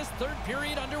get this third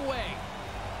period underway.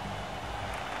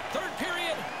 Third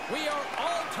period, we are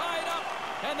all tied up,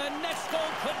 and the next goal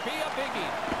could be a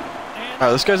biggie.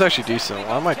 Alright, this guy's actually decent.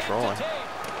 Why am I trolling?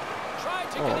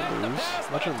 Oh, lose.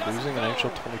 Imagine losing an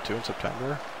NHL 22 in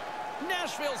September.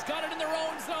 Nashville's got it in their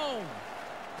own zone.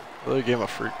 Really gave him a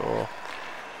free goal.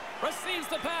 Receives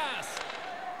the pass.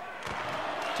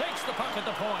 Takes the puck at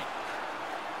the point.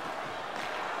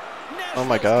 Oh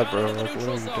my god, bro. Like, what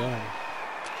are you doing?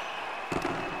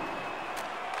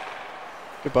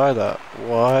 Goodbye that.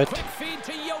 What? Quick feed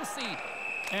to Yossi.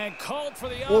 And called for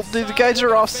the Well, dude, the guys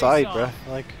are offside, bro.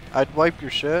 Like, I'd wipe your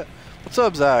shit. What's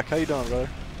up, Zach? How you doing, brother?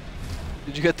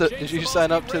 Did you get the? Did you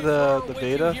sign up to the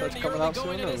beta that's coming out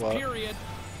soon, or what? Period.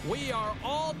 We are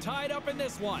all tied up in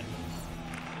this one.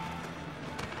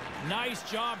 Nice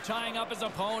job tying up his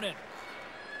opponent.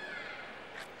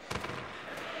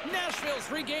 Nashville's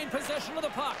regained possession of the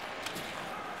puck.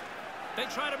 They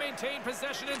try to maintain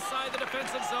possession inside the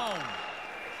defensive zone.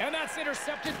 And that's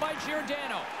intercepted by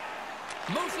Giordano.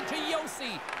 Moves it to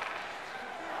Yossi.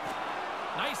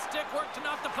 Nice stick work to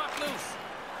knock the puck loose.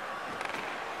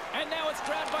 And now it's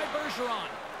grabbed by Bergeron.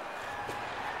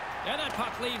 And that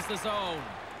puck leaves the zone.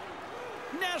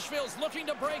 Nashville's looking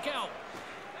to break out.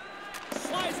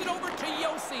 Slides it over to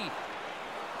Yossi.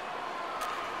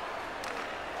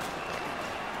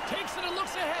 Takes it and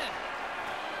looks ahead.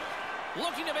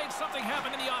 Looking to make something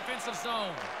happen in the offensive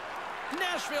zone.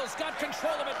 Nashville's got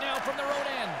control of it now from their own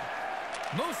end.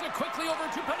 Moves it quickly over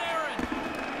to Panarin.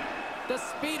 The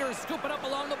Speeders scoop it up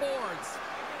along the boards.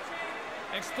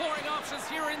 Exploring options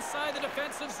here inside the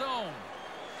defensive zone.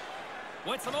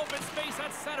 With some open space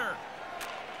at center.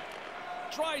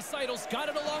 Draisaitl's got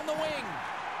it along the wing.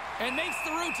 And makes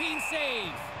the routine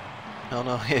save. Hell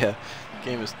no, yeah. The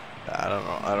game is, I don't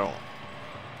know.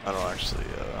 I don't actually,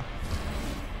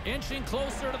 Inching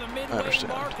closer to the midway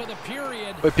mark of the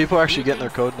period. Wait, people are actually getting their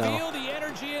code now. Feel the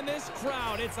energy in this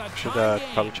crowd. It's a Should tie game.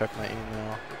 probably check my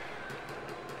email.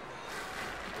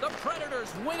 The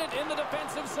Predators win it in the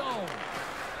defensive zone.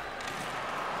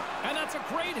 And that's a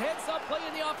great heads-up play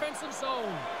in the offensive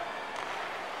zone.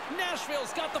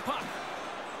 Nashville's got the puck.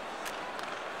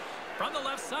 From the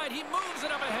left side, he moves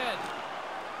it up ahead.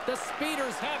 The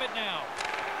Speeders have it now.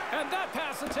 And that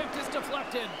pass attempt is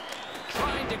deflected.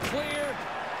 Trying to clear.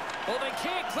 Well, they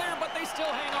can't clear, but they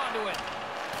still hang on to it.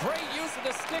 Great use of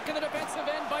the stick in the defensive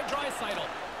end by Draisaitl.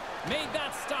 Made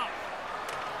that stop.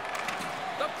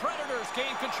 The Predators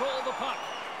gain control of the puck.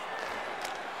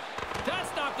 That's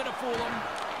not going to fool them.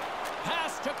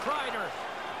 Pass to Kreider.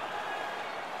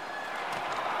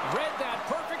 Read that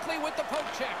perfectly with the poke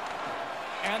check.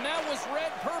 And that was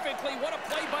read perfectly. What a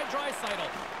play by Draisaitl.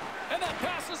 And that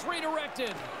pass is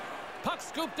redirected. Puck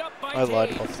scooped up by I lied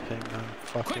Taves. about the thing. I'm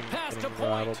fucking getting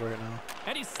rattled right now.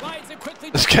 And he slides it quickly.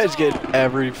 This guy's getting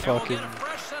every and we'll fucking get a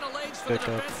fresh set of legs for the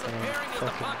pickup. defensive pairing as the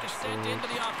puck is sent into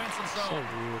the offensive So zone.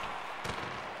 weird.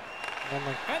 I'm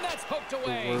like And that's poked the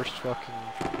away. worst fucking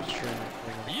streaming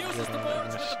thing I'm Uses the getting, boards and I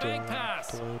with the still bank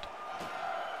pass. delayed.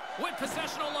 With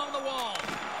possession along the wall.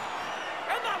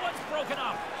 And that one's broken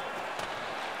up.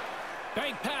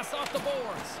 Bank pass off the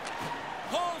boards.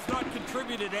 Hall's not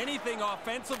contributed anything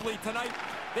offensively tonight.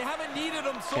 They haven't needed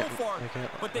him so far,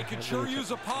 but they could sure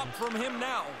use a pop from him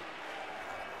now.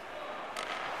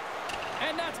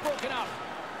 And that's broken up.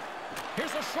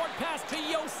 Here's a short pass to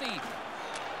Yossi.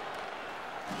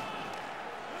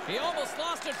 He almost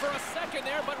lost it for a second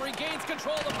there, but regains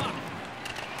control of the puck.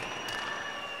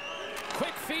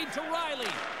 Quick feed to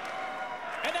Riley.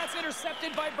 And that's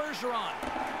intercepted by Bergeron.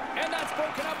 And that's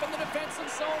broken up in the defensive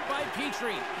zone by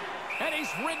Petrie. And he's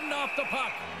ridden off the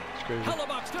puck. It's crazy.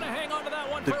 Hellebuck's going to hang on to that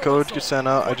one. Did codes get sent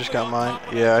out? I just got mine.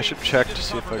 Yeah, I should check to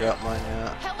see if I got mine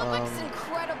yet. Hellebuck's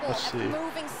incredible let's at see.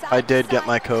 moving side I did to get side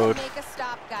my to code. make a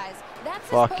stop, guys. That's his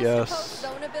Fuck post-to-post yes.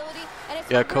 zone ability, and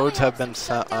it's Yeah, what codes really have helps been him shut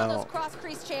sent down those out.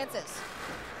 cross-crease chances.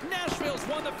 Nashville's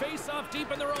won the face-off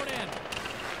deep in their own end.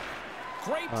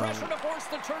 Great pressure to force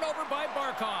the turnover by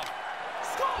Barkov.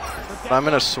 Scores! I'm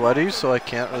in a sweaty, so I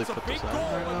can't really That's a put this big on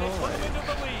goal right when they now. put him into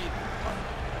the lead.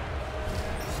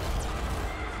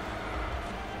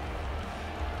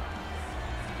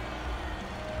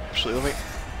 Actually, let me.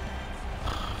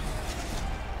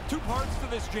 Two parts to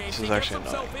this, James. This He is gets actually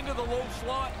himself annoying. into the low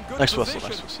slot in good Next position, whistle,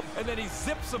 next whistle. and then he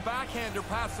zips a backhander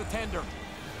past the tender.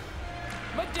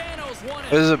 Medano's won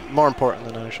it. This is more important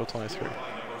than NHL 23.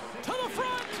 To the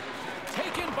front.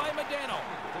 Taken by Medano.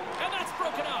 And that's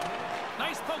broken up.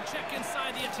 Nice poke check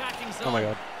inside the attacking zone. Oh my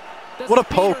god. The What a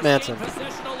poke, Speeders Manson. gain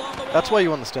possession along the That's wall. why you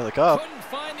won the Stanley Cup. Couldn't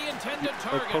find the intended Like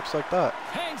target. pokes like that.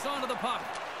 Hangs onto the puck.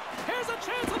 Here's a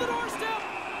chance on the doorstep.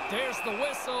 There's the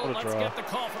whistle. What a Let's draw. get the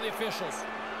call from the officials.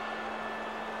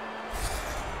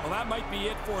 Well, that might be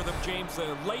it for them, James.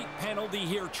 A late penalty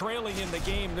here, trailing in the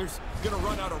game. They're going to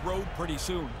run out of road pretty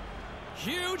soon.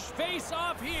 Huge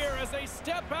face-off here as they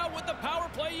step out with the power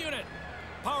play unit.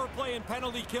 Power play and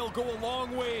penalty kill go a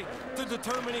long way to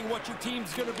determining what your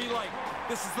team's going to be like.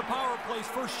 This is the power play's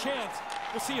first chance.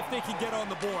 We'll see if they can get on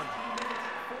the board.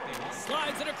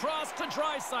 Slides it across to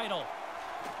Draisaitl.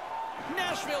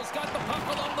 Nashville's got the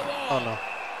puck along the wall. Oh no.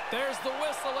 There's the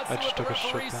whistle. Let's I see just what the took a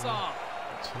shit referee down. saw.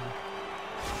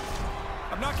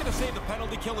 I'm not going to say the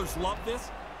penalty killers love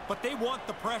this, but they want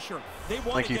the pressure. They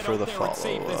want Thank to you get for out the there and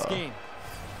save follow, this game.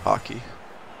 Hockey.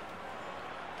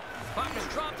 Puck is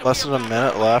dropped Less away than a back.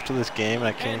 minute left of this game and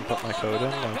I can't even And put my no code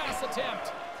luck in. on that Like, pass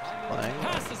attempt. playing.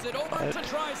 Passes it over Right. to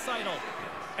Draisaitl.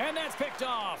 And that's picked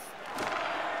off.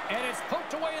 And it's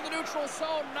poked away in the neutral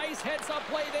zone. Nice heads-up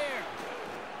play there.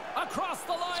 Across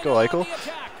the line. Let's go, on Eichel. the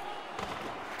attack.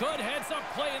 Good heads-up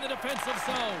play in the defensive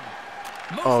zone.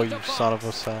 Moves Oh, it you to son of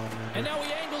a Fox. And salamander. now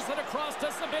he angles it across to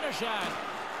Sabinishad.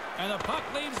 And the puck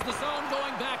leaves the zone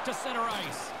going back to center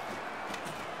ice.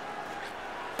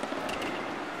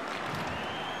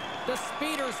 The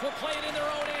Speeders will play it in their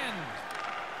own end.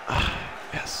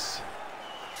 Yes.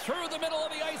 Through the middle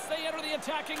of the ice, they enter the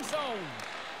attacking zone.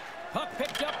 Puck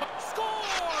picked up.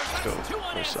 Scores! Go, That's two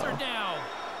unanswered Marcel. now.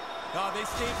 They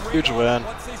stayed right Huge on. win.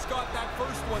 Once they got that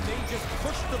first one, they just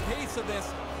pushed the pace of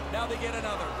this. Now they get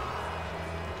another.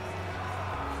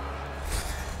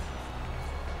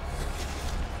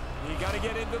 You got to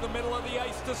get into the middle of the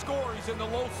ice to score. He's in the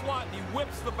low slot, and he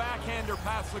whips the backhander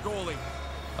past the goalie.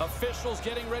 Officials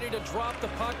getting ready to drop the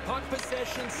puck. Puck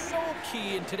possession so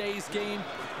key in today's game.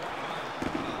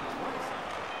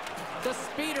 The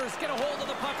Speeders get a hold of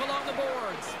the puck along the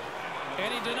boards.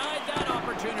 And he denied that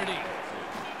opportunity.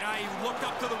 He looked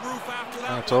up to the roof after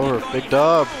that. It's one. He over. thought Big he had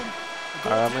dub. room. The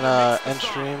Alright, I'm goaltender gonna makes the end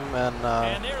stop. stream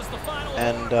And there's the final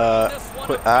and word, bringing this one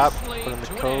put app, officially put in the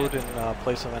to an code, end. and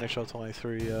play some NHL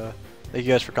 23. Thank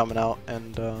you guys for coming out,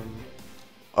 and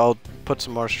I'll put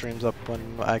some more streams up when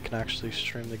I can actually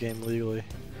stream the game legally,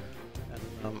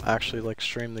 and actually like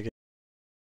stream the game.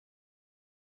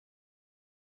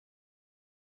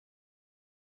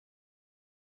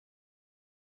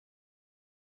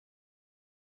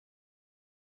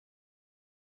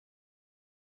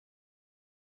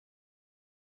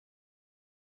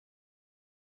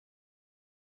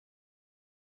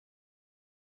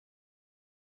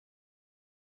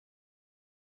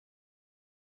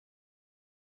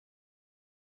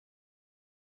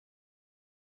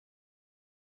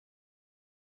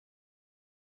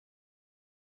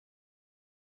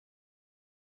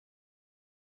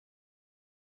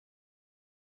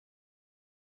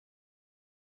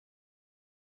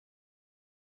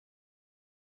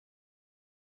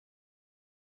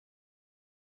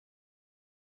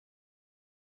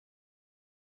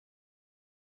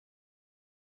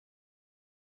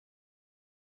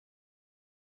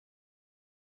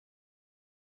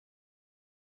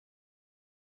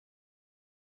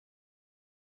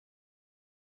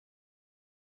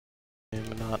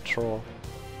 And not troll.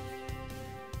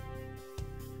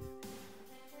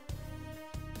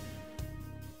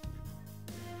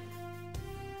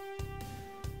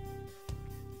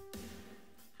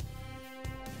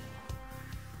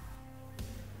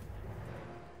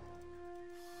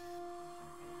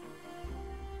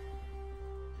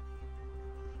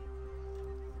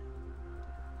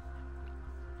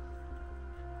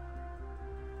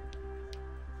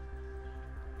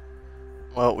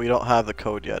 Well, we don't have the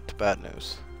code yet. Bad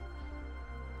news.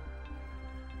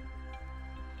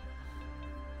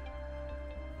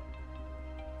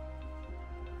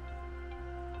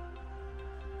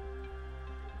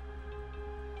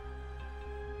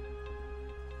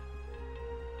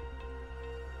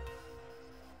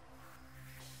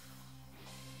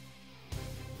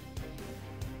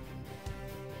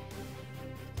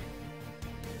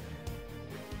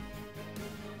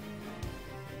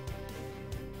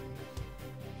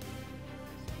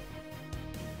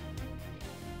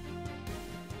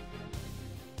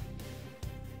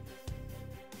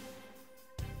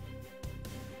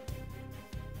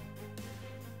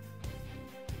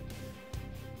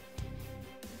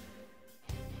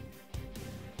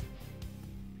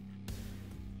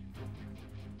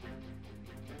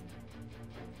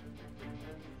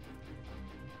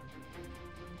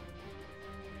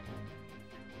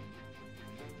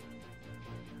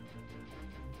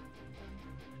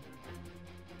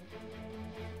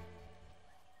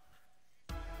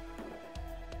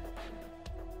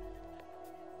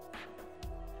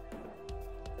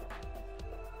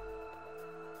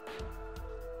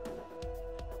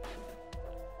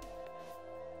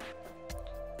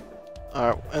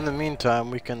 Alright, in the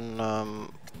meantime, we can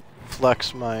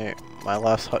flex my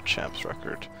last Hut Champs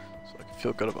record, so I can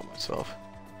feel good about myself.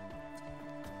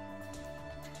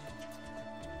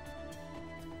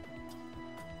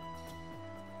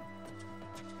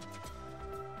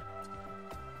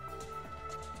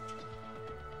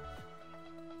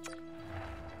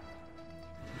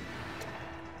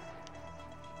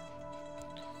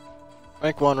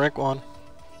 Rank 1, rank 1.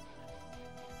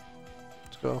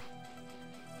 Let's go.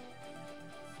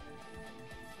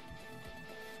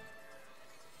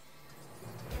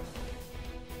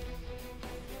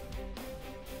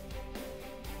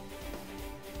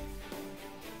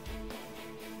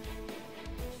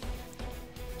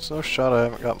 There's no shot I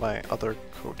haven't got my other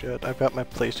code yet. I've got my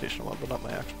PlayStation one, but not my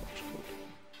Xbox code.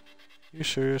 You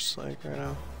serious? Like, right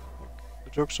now? Like, the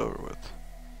joke's over with.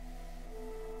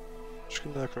 Just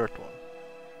give me the correct one.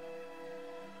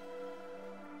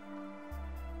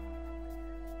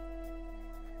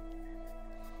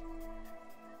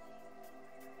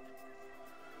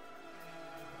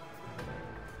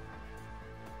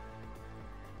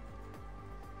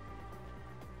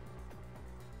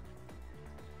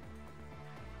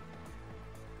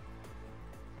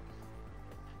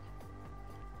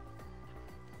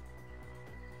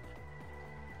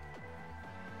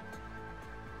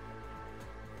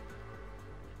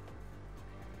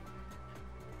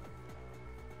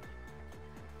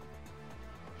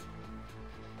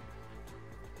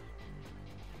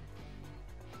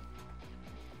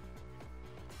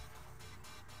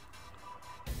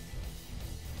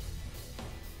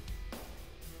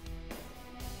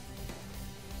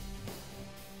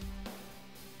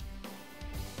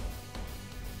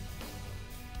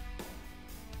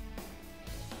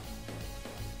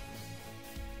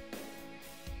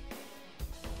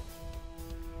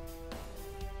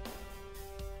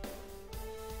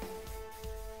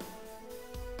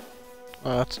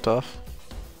 Oh, that's tough.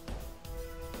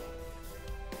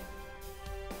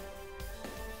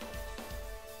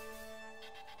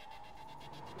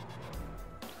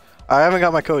 I haven't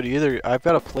got my code either. I've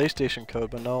got a PlayStation code,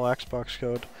 but no Xbox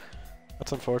code.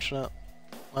 That's unfortunate.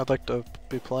 I'd like to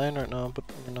be playing right now, but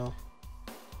you know,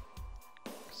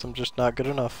 'cause I'm just not good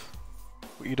enough.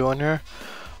 What you doing here?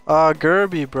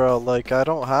 Gerby, bro. Like, I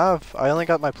only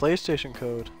got my PlayStation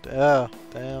code. Yeah,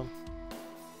 damn.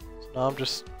 So now I'm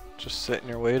just sitting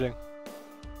here waiting.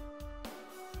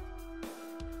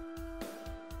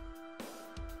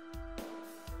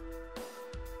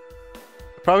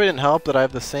 It probably didn't help that I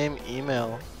have the same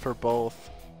email for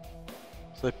both.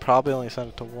 So they probably only sent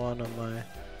it to one on my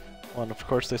one. Of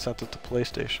course they sent it to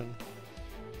PlayStation.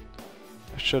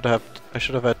 I should have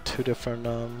had two different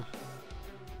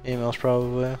emails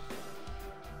probably.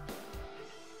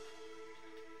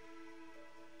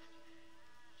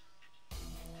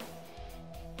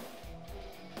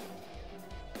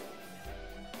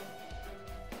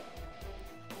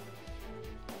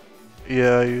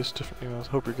 Yeah, I used different emails.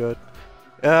 Hope you're good.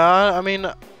 Yeah, I mean,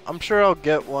 I'm sure I'll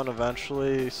get one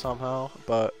eventually somehow,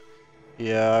 but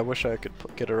yeah, I wish I could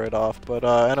get it right off. But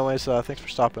anyways, thanks for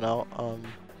stopping out.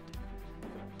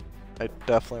 I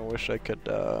definitely wish I could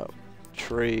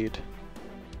trade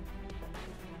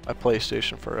my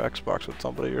PlayStation for Xbox with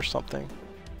somebody or something.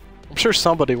 I'm sure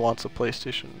somebody wants a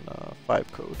PlayStation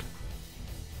 5 code.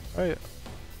 Right.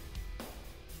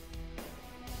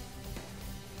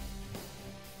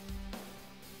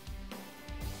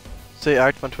 Say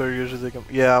active on Twitter, usually they can.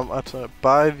 Yeah, that's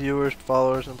buy viewers,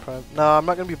 followers, and prime. No, I'm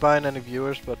not gonna be buying any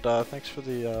viewers, but thanks for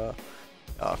the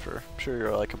offer. I'm sure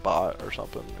you're like a bot or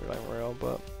something. You're not real,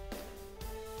 but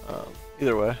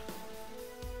either way.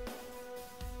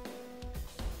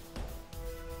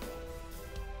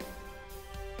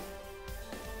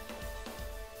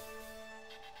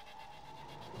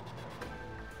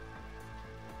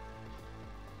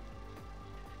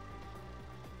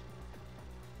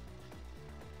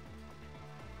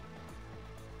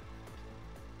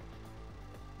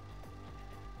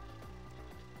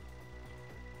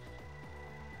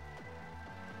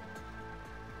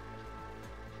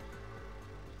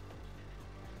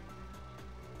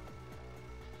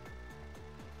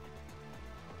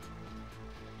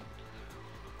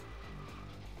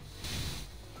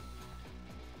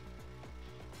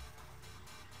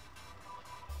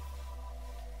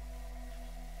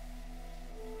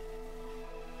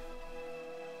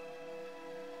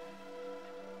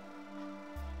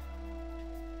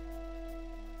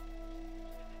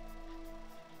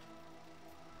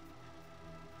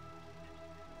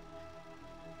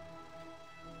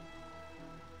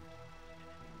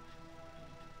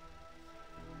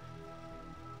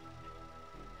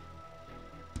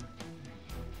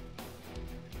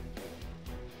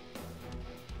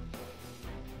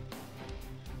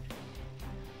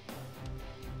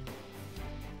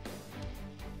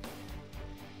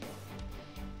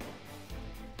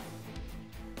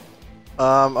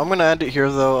 I'm gonna end it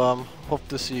here though. Hope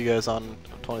to see you guys on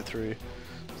 23.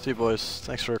 See you boys.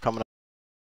 Thanks for coming.